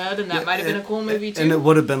parent's head, and that might have been a cool movie too. And it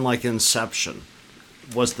would have been like Inception.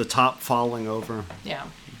 Was the top falling over? Yeah.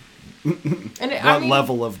 What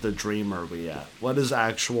level of the dream are we at? What is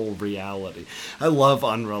actual reality? I love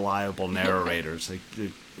unreliable narrators.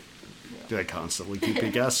 They constantly keep you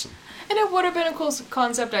guessing. And it would have been a cool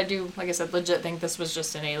concept. I do, like I said, legit think this was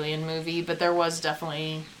just an alien movie, but there was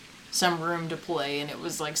definitely some room to play, and it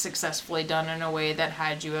was, like, successfully done in a way that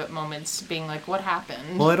had you at moments being like, what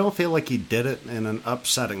happened? Well, I don't feel like he did it in an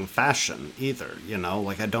upsetting fashion either, you know?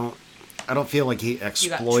 Like, I don't feel like he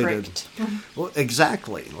exploited... You got tricked. Well,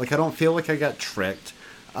 exactly. Like, I don't feel like I got tricked.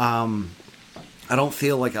 I don't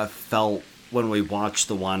feel like I felt when we watched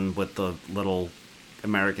the one with the little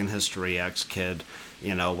American History X kid,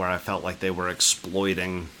 you know, where I felt like they were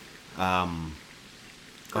exploiting, not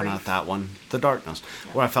that one, The Darkness,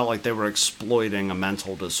 where I felt like they were exploiting a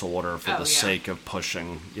mental disorder for the sake of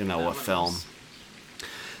pushing, you know, a film.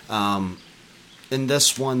 In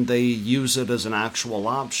this one, they use it as an actual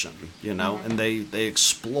option, you know, and they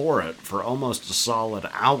explore it for almost a solid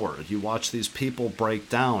hour. You watch these people break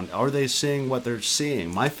down. Are they seeing what they're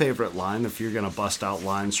seeing? My favorite line, if you're going to bust out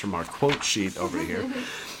lines from our quote sheet over here,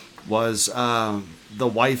 was the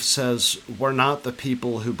wife says, "We're not the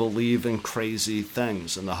people who believe in crazy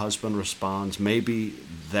things." And the husband responds, "Maybe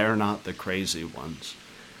they're not the crazy ones."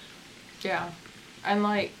 Yeah. And,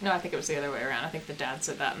 like, no, I think it was the other way around. I think the dad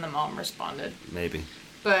said that and the mom responded. Maybe.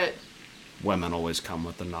 But women always come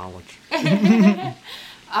with the knowledge. Yeah,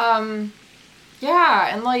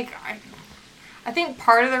 and, like, I think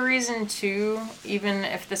part of the reason, too, even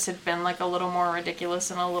if this had been, like, a little more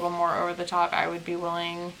ridiculous and a little more over the top, I would be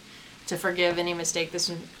willing to forgive any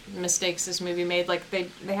mistakes this movie made. Like, they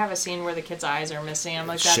have a scene where the kid's eyes are missing. I'm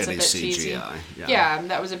like, that's shitty a bit CGI. cheesy. Yeah,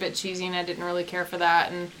 that was a bit cheesy, and I didn't really care for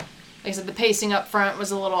that. And like I said, the pacing up front was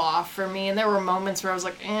a little off for me, and there were moments where I was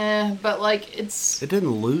like, but, like, it didn't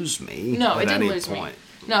lose me. No, it didn't lose me.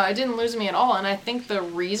 No, it didn't lose me at all, and I think the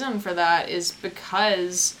reason for that is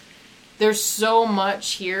because there's so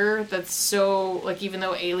much here that's so, like, even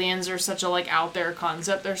though aliens are such a, like, out there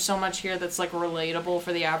concept, there's so much here that's, like, relatable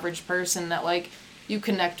for the average person that, like, you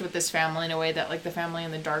connect with this family in a way that, like, the family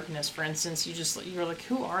in The Darkness, for instance, you're like,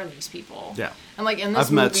 who are these people? Yeah. And, like, in this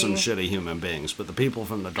I've movie, met some shitty human beings, but the people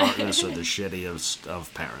from The Darkness are the shittiest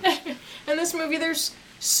of parents. In this movie, there's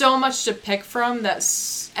so much to pick from that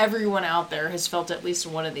everyone out there has felt at least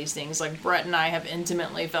one of these things. Like, Brett and I have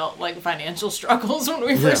intimately felt, like, financial struggles when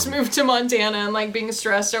we first moved to Montana and, like, being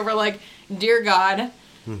stressed over, like, dear God,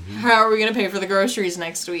 how are we going to pay for the groceries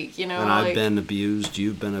next week, you know? And I've been abused,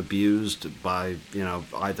 you've been abused by,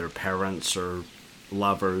 either parents or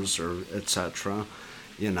lovers or etc.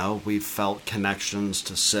 We've felt connections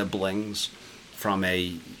to siblings from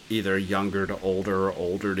a either younger to older or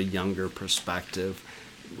older to younger perspective.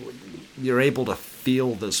 You're able to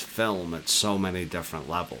feel this film at so many different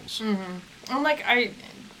levels. And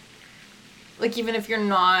even if you're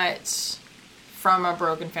not from a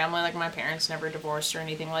broken family, like my parents never divorced or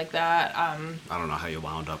anything like that. I don't know how you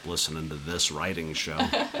wound up listening to this writing show.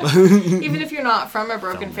 Even if you're not from a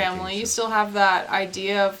broken family, you still have that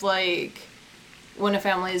idea of, like, when a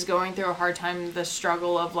family is going through a hard time, the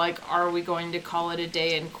struggle of, like, are we going to call it a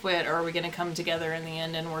day and quit, or are we going to come together in the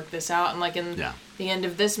end and work this out? And, like, in the end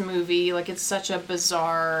of this movie, like, it's such a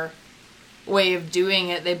bizarre way of doing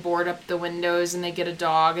it. They board up the windows and they get a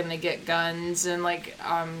dog and they get guns and, like,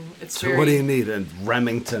 it's so very... what do you need? A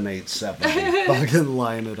Remington 870. Fucking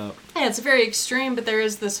line it up. Yeah, it's very extreme, but there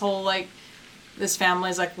is this whole, like, this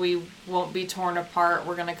family's like, we won't be torn apart.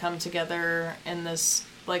 We're going to come together in this,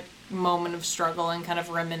 like, moment of struggle and kind of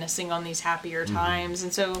reminiscing on these happier times.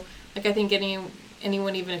 And so, like, I think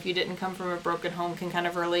anyone, even if you didn't come from a broken home, can kind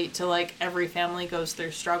of relate to, like, every family goes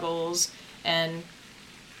through struggles, and,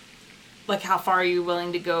 like, how far are you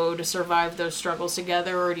willing to go to survive those struggles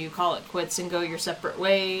together, or do you call it quits and go your separate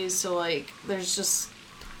ways? So, like, there's just,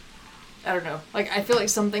 I don't know, like, I feel like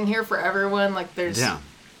something here for everyone. Like, there's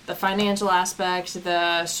the financial aspect,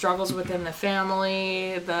 the struggles within the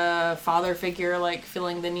family, the father figure, like,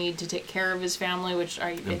 feeling the need to take care of his family, which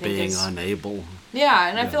I think being is... unable. Yeah,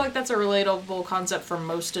 and I feel like that's a relatable concept for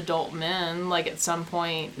most adult men, like, at some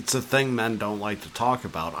point. It's a thing men don't like to talk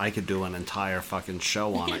about. I could do an entire fucking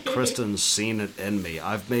show on it. Kristen's seen it in me.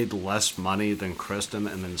 I've made less money than Kristen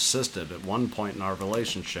and insisted at one point in our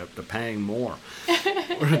relationship to paying more.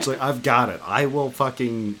 Where it's like, I've got it. I will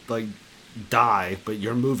fucking, like, die, but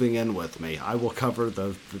you're moving in with me. I will cover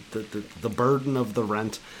the burden of the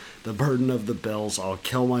rent, the burden of the bills. I'll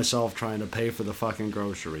kill myself trying to pay for the fucking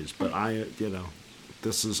groceries, but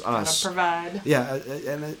this is us. Gotta provide. Yeah,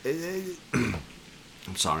 and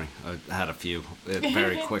I'm sorry, I had a few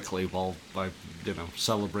very quickly while I,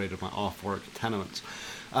 celebrated my off-work tenements.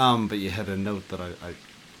 But you had a note that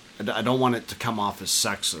I don't want it to come off as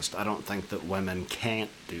sexist. I don't think that women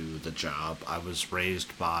can't do the job. I was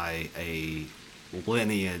raised by a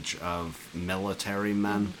lineage of military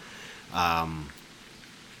men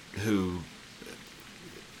who,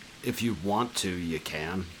 if you want to, you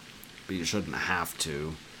can, but you shouldn't have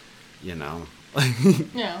to,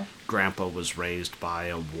 Yeah. Grandpa was raised by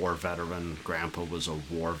a war veteran. Grandpa was a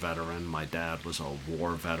war veteran. My dad was a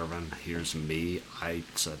war veteran. Here's me. I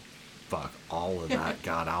said, fuck all of that.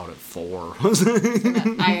 Got out at 4.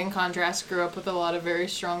 I, in contrast, grew up with a lot of very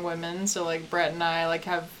strong women, so, like, Brett and I, like,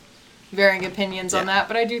 have varying opinions on that,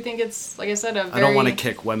 but I do think it's, like I said, I don't want to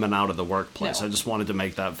kick women out of the workplace. No. I just wanted to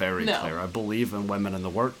make that very clear. I believe in women in the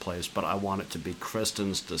workplace, but I want it to be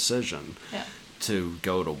Kristen's decision to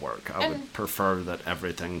go to work. I would prefer that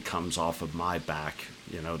everything comes off of my back,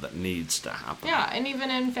 that needs to happen. Yeah, and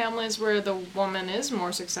even in families where the woman is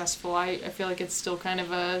more successful, I feel like it's still kind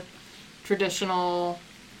of a traditional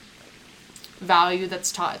value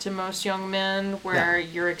that's taught to most young men, where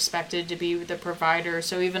you're expected to be the provider.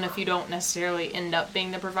 So even if you don't necessarily end up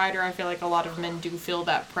being the provider, I feel like a lot of men do feel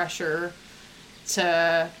that pressure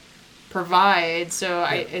to provide. So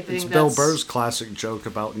I think it's that's Bill Burr's classic joke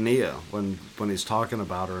about Nia when he's talking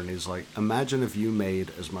about her, and he's like, imagine if you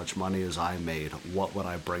made as much money as I made, what would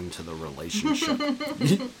I bring to the relationship?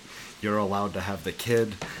 You're allowed to have the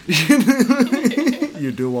kid.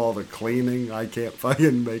 You do all the cleaning. I can't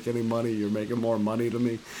fucking make any money. You're making more money to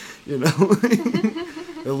me.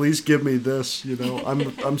 At least give me this.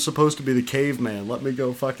 I'm supposed to be the caveman. Let me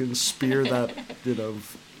go fucking spear that,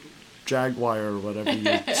 jaguar or whatever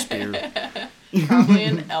you spear. Probably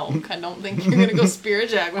an elk. I don't think you're gonna go spear a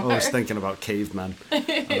jaguar. I was thinking about cavemen. I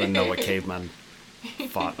didn't know what cavemen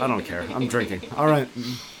fought. I don't care. I'm drinking. All right.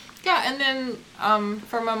 Yeah, and then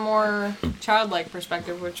from a more childlike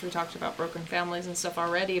perspective, which we talked about broken families and stuff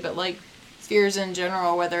already, but, like, fears in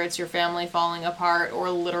general, whether it's your family falling apart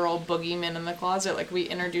or literal boogeymen in the closet, like, we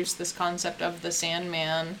introduced this concept of the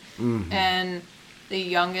Sandman, and the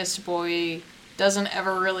youngest boy doesn't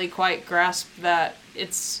ever really quite grasp that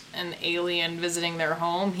it's an alien visiting their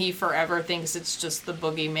home. He forever thinks it's just the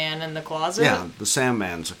boogeyman in the closet. Yeah, the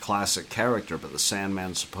Sandman's a classic character, but the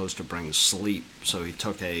Sandman's supposed to bring sleep, so he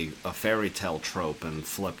took a fairy tale trope and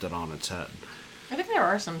flipped it on its head. I think there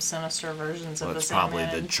are some sinister versions of the Sandman. It's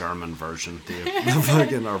probably the German version, the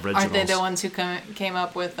fucking originals. Aren't they the ones who came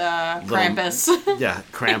up with Krampus? Yeah,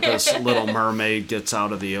 Krampus, Little Mermaid gets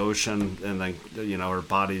out of the ocean, and then, her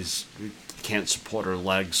body's can't support her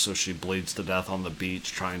legs, so she bleeds to death on the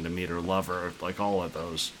beach trying to meet her lover. Like, all of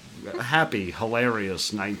those. Happy, hilarious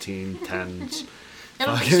 1910s. I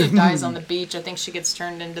don't think she dies on the beach. I think she gets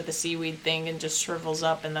turned into the seaweed thing and just shrivels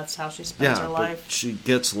up, and that's how she spends her life. But she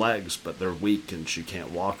gets legs, but they're weak and she can't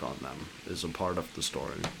walk on them, is a part of the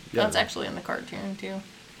story. Yeah. That's actually in the cartoon, too.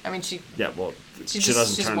 I mean, she... Yeah, well, she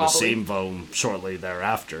doesn't turn to seam foam shortly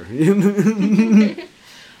thereafter.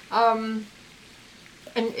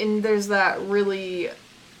 And there's that really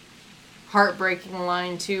heartbreaking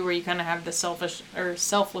line, too, where you kind of have the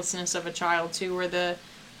selflessness of a child, too, where the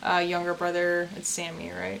younger brother, it's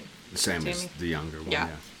Sammy, right? Sammy's the younger one, yeah.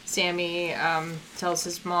 Sammy tells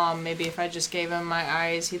his mom, maybe if I just gave him my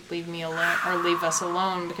eyes, he'd leave me alone, or leave us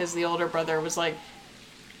alone, because the older brother was, like,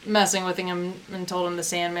 messing with him and told him the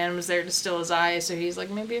Sandman was there to steal his eyes, so he's like,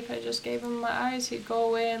 maybe if I just gave him my eyes, he'd go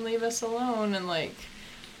away and leave us alone, and, like...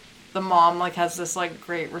 The mom, like, has this, like,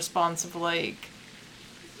 great response of, like,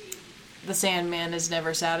 the Sandman is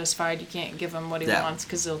never satisfied. You can't give him what he wants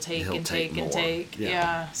because he'll take and take and take.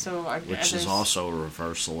 Yeah. So which is also a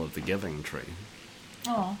reversal of the Giving Tree.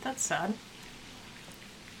 Oh, that's sad.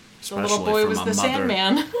 Especially the little boy was the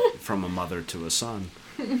Sandman. From a mother to a son.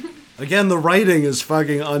 Again, the writing is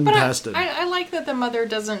fucking untested. But I like that the mother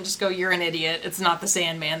doesn't just go, you're an idiot, it's not the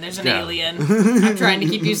Sandman, there's an alien. I'm trying to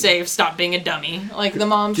keep you safe, stop being a dummy. Like, the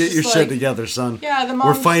mom's Get your shit together, son. Yeah, the mom.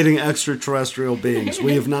 We're fighting extraterrestrial beings.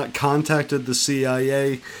 We have not contacted the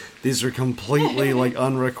CIA. These are completely, like,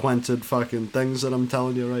 unrequited fucking things that I'm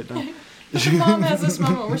telling you right now. But the mom has this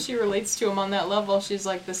moment where she relates to him on that level. She's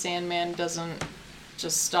like, the Sandman doesn't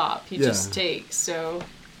just stop, he just takes, so...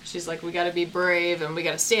 She's like, we gotta be brave, and we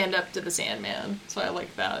gotta stand up to the Sandman. So I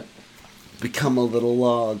like that. Become a little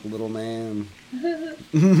log, little man.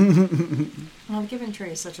 Well, Giving Tree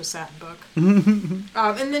is such a sad book.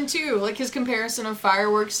 And then, too, like, his comparison of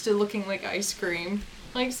fireworks to looking like ice cream.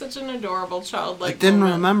 Like, such an adorable childlike I didn't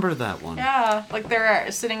moment. remember that one. Yeah, like,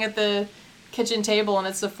 they're sitting at the kitchen table, and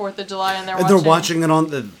it's the 4th of July, and they're watching it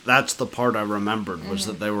on that's the part I remembered, was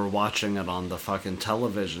that they were watching it on the fucking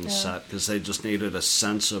television set, because they just needed a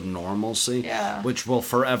sense of normalcy, which will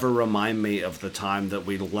forever remind me of the time that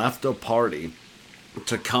we left a party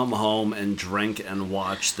to come home and drink and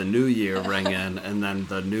watch the New Year ring in, and then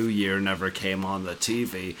the New Year never came on the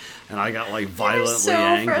TV, and I got, like, violently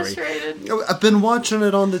angry. Frustrated. I've been watching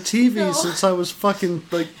it on the TV since I was fucking,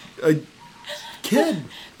 like, a kid.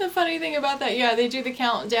 The funny thing about that, they do the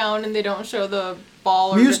countdown and they don't show the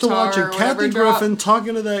ball or we used to guitar watch or it. Kathy drop. Griffin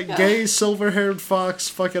talking to that gay silver-haired fox,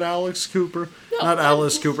 fucking Alex Cooper. Not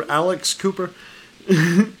Alice Cooper. Alex Cooper.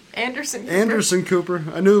 Anderson Cooper.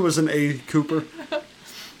 I knew it was an A. Cooper.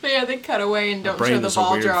 But they cut away and don't show the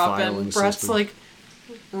ball drop, and Brett's like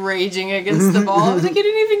raging against the ball. I was like, you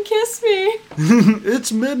didn't even kiss me.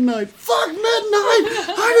 It's midnight. Fuck midnight!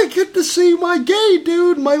 I didn't get to see my gay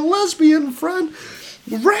dude, my lesbian friend,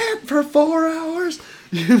 rant for 4 hours.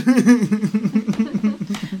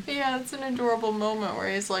 It's an adorable moment where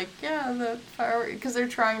he's like, the fireworks, because they're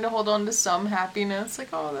trying to hold on to some happiness. Like,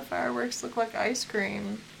 oh, the fireworks look like ice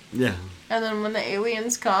cream. Yeah. And then when the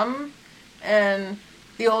aliens come, and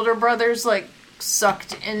the older brother's, like,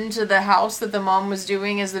 sucked into the house that the mom was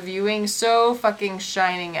doing as the viewing, so fucking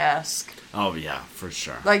Shining-esque. Oh, yeah, for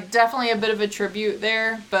sure. Like, definitely a bit of a tribute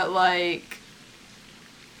there, but, like,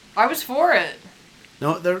 I was for it.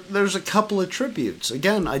 No, there's a couple of tributes.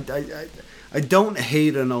 Again, I don't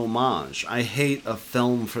hate an homage. I hate a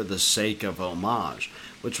film for the sake of homage,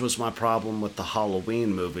 which was my problem with the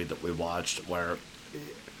Halloween movie that we watched, where,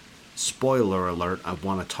 spoiler alert, I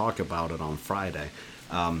want to talk about it on Friday.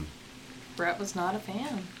 Brett was not a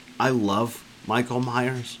fan. I love Michael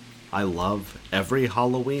Myers. I love every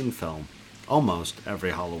Halloween film. Almost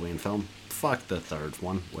every Halloween film. Fuck the third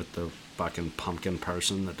one with the fucking pumpkin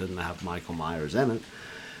person that didn't have Michael Myers in it.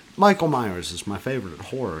 Michael Myers is my favorite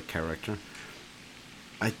horror character.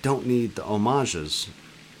 I don't need the homages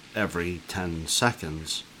every 10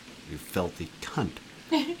 seconds, you filthy cunt.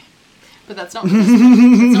 But that's not what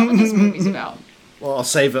this movie's about. Well, I'll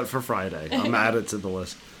save it for Friday. I'm add it to the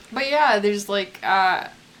list. But there's like, and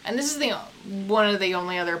this is one of the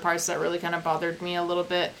only other parts that really kind of bothered me a little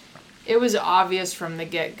bit. it was obvious from the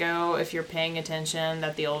get-go, if you're paying attention,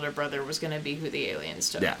 that the older brother was going to be who the aliens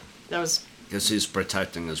took. Yeah. That was... Because he's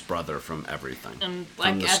protecting his brother from everything. And,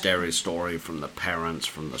 from the scary story, from the parents,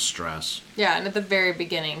 from the stress. Yeah, and at the very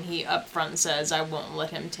beginning, he upfront says, I won't let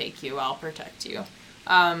him take you, I'll protect you.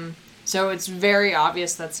 So it's very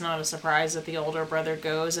obvious that's not a surprise that the older brother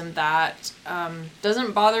goes, and that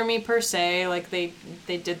doesn't bother me per se. Like, they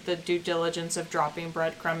did the due diligence of dropping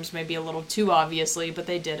breadcrumbs maybe a little too obviously, but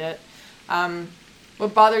they did it.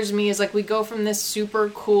 What bothers me is, like, we go from this super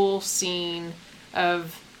cool scene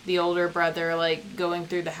of the older brother, like, going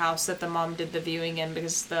through the house that the mom did the viewing in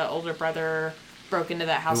because the older brother broke into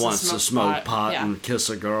that house He and wants to smoked smoke pot yeah. and kiss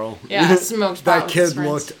a girl. Yeah, smoked pot That with his kid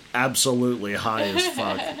friends. looked absolutely high as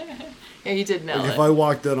fuck. Yeah, he did nail Like, it. if I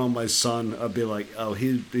walked in on my son, I'd be like, oh,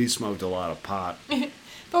 he smoked a lot of pot.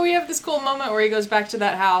 But we have this cool moment where he goes back to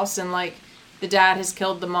that house and, like, the dad has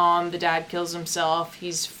killed the mom, the dad kills himself,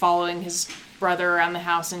 he's following his brother around the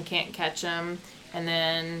house and can't catch him. And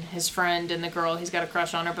then his friend and the girl he's got a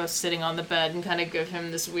crush on are both sitting on the bed and kind of give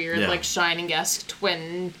him this weird, like, Shining-esque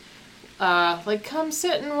twin, like, come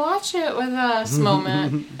sit and watch it with us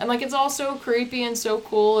moment. And, like, it's all so creepy and so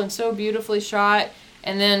cool and so beautifully shot.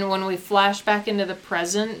 And then when we flash back into the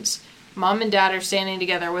present, Mom and Dad are standing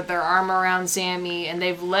together with their arm around Sammy, and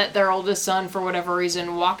they've let their oldest son, for whatever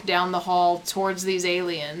reason, walk down the hall towards these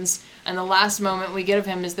aliens. And the last moment we get of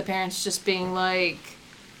him is the parents just being like,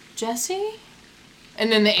 Jesse?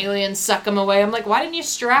 And then the aliens suck him away. I'm like, why didn't you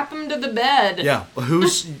strap him to the bed? Yeah,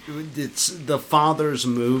 it's the father's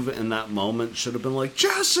move in that moment should have been like,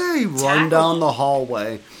 Jesse, run down the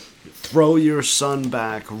hallway, throw your son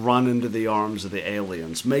back, run into the arms of the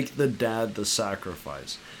aliens, make the dad the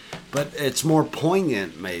sacrifice. But it's more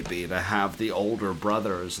poignant, maybe, to have the older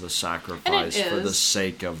brother as the sacrifice for the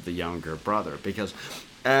sake of the younger brother. Because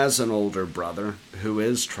as an older brother who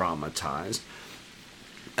is traumatized,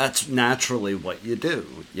 that's naturally what you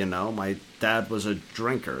do. You know, my dad was a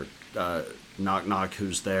drinker. Knock knock,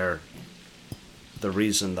 who's there? The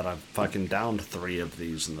reason that I've fucking downed 3 of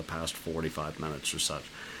these in the past 45 minutes or such.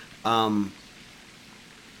 I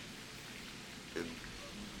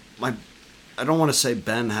don't want to say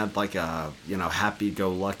Ben had like a,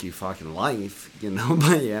 happy-go-lucky fucking life,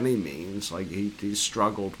 by any means. Like, he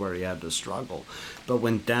struggled where he had to struggle. But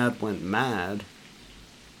when Dad went mad,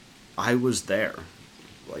 I was there.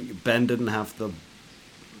 Like, Ben didn't have the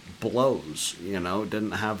blows,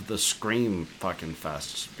 didn't have the scream fucking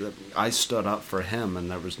fests. I stood up for him, and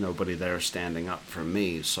there was nobody there standing up for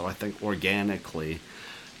me. So I think organically,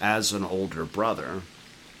 as an older brother,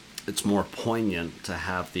 it's more poignant to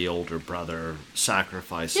have the older brother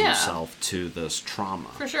sacrifice himself to this trauma.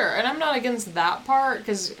 For sure. And I'm not against that part,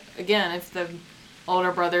 because, again, if the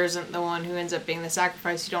older brother isn't the one who ends up being the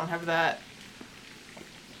sacrifice, you don't have that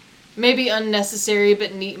maybe unnecessary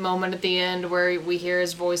but neat moment at the end where we hear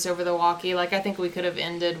his voice over the walkie. Like, I think we could have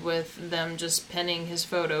ended with them just pinning his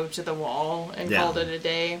photo to the wall and called it a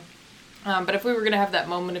day. But if we were going to have that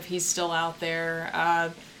moment if he's still out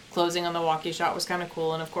there, closing on the walkie shot was kind of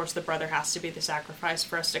cool. And, of course, the brother has to be the sacrifice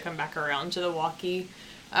for us to come back around to the walkie.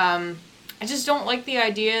 I just don't like the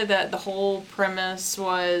idea that the whole premise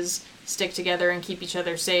was stick together and keep each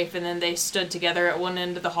other safe, and then they stood together at one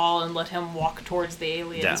end of the hall and let him walk towards the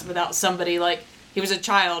aliens without somebody, like, he was a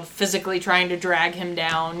child physically trying to drag him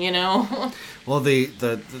down, Well,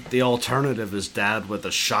 the alternative is Dad with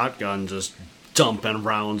a shotgun just dumping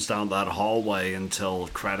rounds down that hallway until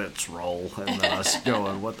credits roll, and then us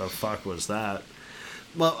going, what the fuck was that?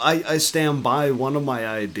 Well, I stand by one of my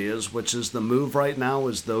ideas, which is the move right now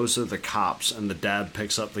is those are the cops, and the dad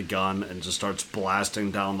picks up the gun and just starts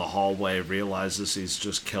blasting down the hallway, realizes he's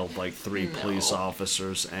just killed like 3 police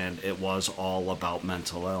officers, and it was all about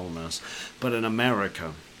mental illness. But in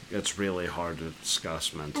America, it's really hard to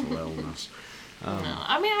discuss mental illness. No,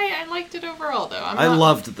 I mean, I liked it overall, though. I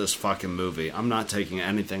loved this fucking movie. I'm not taking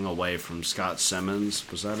anything away from Scott Simmons.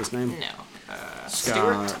 Was that his name? No. Scott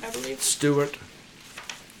Stewart, I believe. Stewart.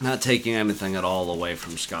 Not taking anything at all away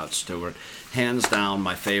from Scott Stewart. Hands down,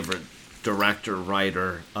 my favorite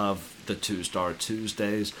director-writer of the Two Star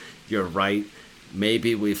Tuesdays. You're right.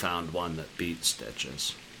 Maybe we found one that beat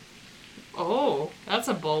Stitches. Oh, that's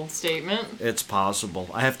a bold statement. It's possible.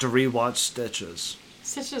 I have to rewatch Stitches.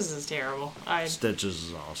 Stitches is terrible. Stitches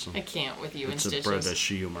is awesome. I can't with you in It's Stitches. a British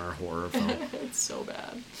humor horror film. It's so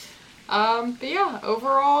bad. But yeah,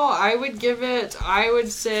 overall, I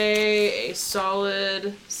would say a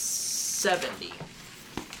solid 70.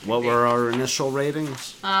 What were our initial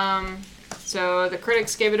ratings? So the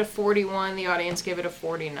critics gave it a 41, the audience gave it a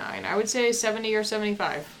 49. I would say 70 or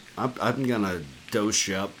 75. I'm gonna dose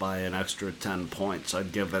you up by an extra 10 points.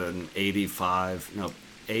 I'd give it an 85, no,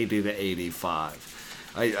 80 to 85.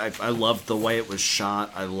 I loved the way it was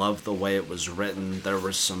shot. I loved the way it was written. There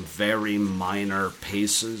were some very minor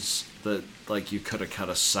paces that, like, you could have cut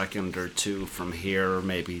a second or two from here,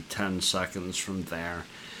 maybe 10 seconds from there.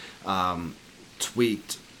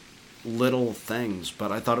 Tweaked little things,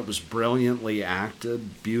 but I thought it was brilliantly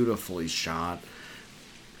acted, beautifully shot.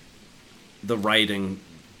 The writing,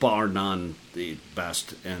 bar none, the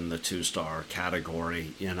best in the 2-star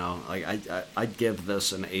category. You know, like I'd give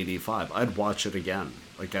this an 85. I'd watch it again.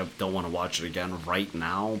 Like, I don't want to watch it again right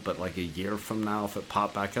now, but like a year from now, if it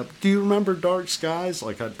popped back up, do you remember Dark Skies?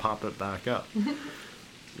 Like, I'd pop it back up and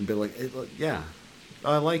be like, yeah,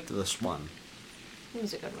 I liked this one. It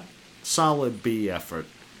was a good one. Solid B effort.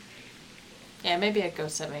 Yeah, maybe I'd go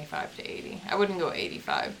 75 to 80. I wouldn't go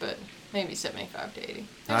 85, but maybe 75 to 80.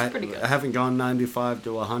 That's pretty good. I haven't gone 95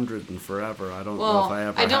 to 100 in forever. I don't know if I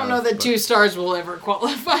ever I don't know that but 2 stars will ever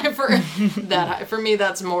qualify for that high. For me,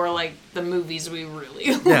 that's more like the movies we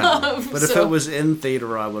really love. But if it was in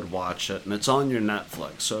theater, I would watch it, and it's on your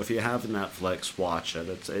Netflix. So if you have Netflix, watch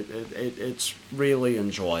it. It's really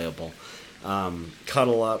enjoyable.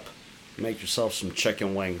 Cuddle up, make yourself some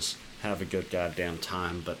chicken wings, have a good goddamn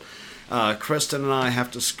time. But Kristen and I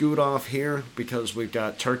have to scoot off here because we've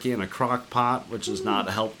got turkey in a crock pot, which has not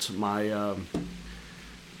helped my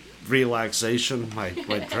relaxation. My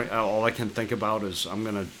drink, all I can think about is I'm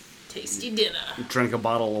going to tasty dinner. Drink a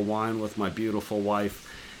bottle of wine with my beautiful wife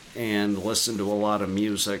and listen to a lot of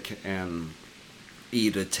music and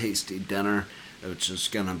eat a tasty dinner, which is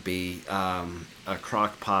going to be a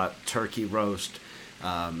crock pot turkey roast.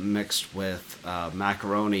 Mixed with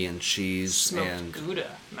macaroni and cheese. Smoked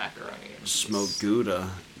Gouda macaroni and cheese. Smoked Gouda.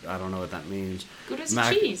 I don't know what that means. Gouda's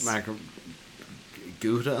a cheese.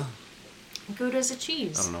 Gouda? Gouda's a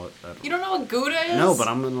cheese. I don't know what You don't know what Gouda is? No, but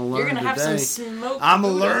I'm going to learn today. You're going to have some smoked I'm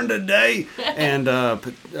going to Gouda. learn today. And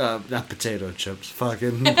not potato chips.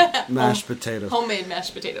 Fucking mashed potatoes. Homemade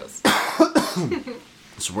mashed potatoes.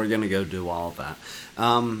 So we're going to go do all of that.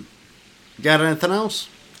 Got anything else?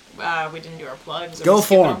 We didn't do our plugs. Go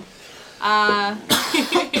for them.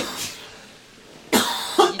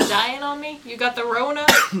 You dying on me? You got the Rona?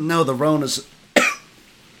 No, the Rona's...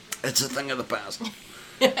 it's a thing of the past.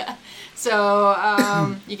 So,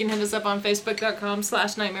 you can hit us up on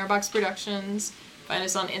Facebook.com/NightmareBoxProductions. Find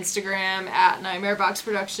us on Instagram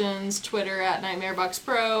 @NightmareBoxProductions, Twitter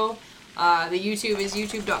 @NightmareBoxPro. The YouTube is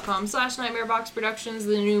youtube.com/NightmareBoxProductions.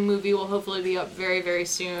 The new movie will hopefully be up very, very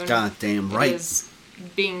soon. Goddamn right. It is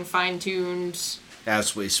being fine-tuned.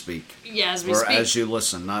 As we speak. Yeah, as we or speak. Or as you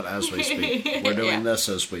listen, not as we speak. We're doing this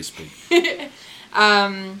as we speak.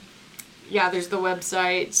 Yeah, there's the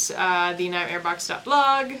website,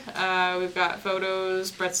 thenightmarebox.blog. We've got photos.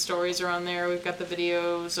 Brett's stories are on there. We've got the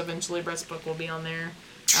videos. Eventually, Brett's book will be on there.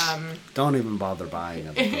 Don't even bother buying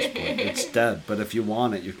it at this point. It's dead. But if you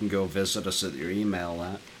want it, you can go visit us at your email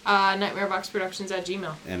at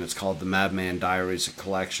nightmareboxproductions@gmail. And it's called the Madman Diaries, a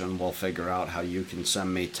collection. We'll figure out how you can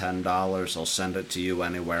send me $10. I'll send it to you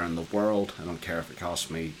anywhere in the world. I don't care if it costs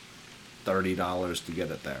me $30 to get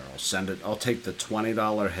it there. I'll send it. I'll take the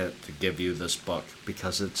 $20 hit to give you this book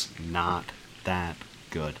because it's not that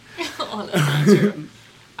good. Oh, that's not true.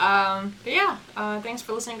 But yeah, thanks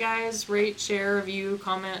for listening, guys. Rate, share, review,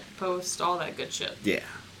 comment, post, all that good shit. Yeah.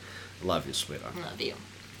 Love you, sweetheart. Love you.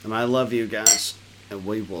 And I love you guys. And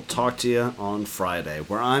we will talk to you on Friday,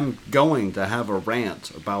 where I'm going to have a rant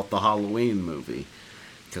about the Halloween movie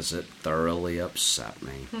because it thoroughly upset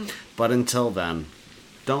me. But until then,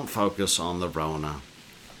 don't focus on the Rona.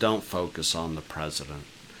 Don't focus on the president.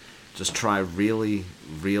 Just try really,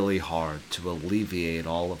 really hard to alleviate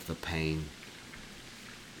all of the pain.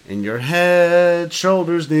 In your head,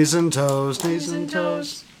 shoulders, knees and toes, knees and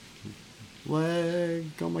toes.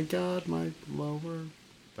 Leg, oh my God, my lower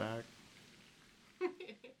back.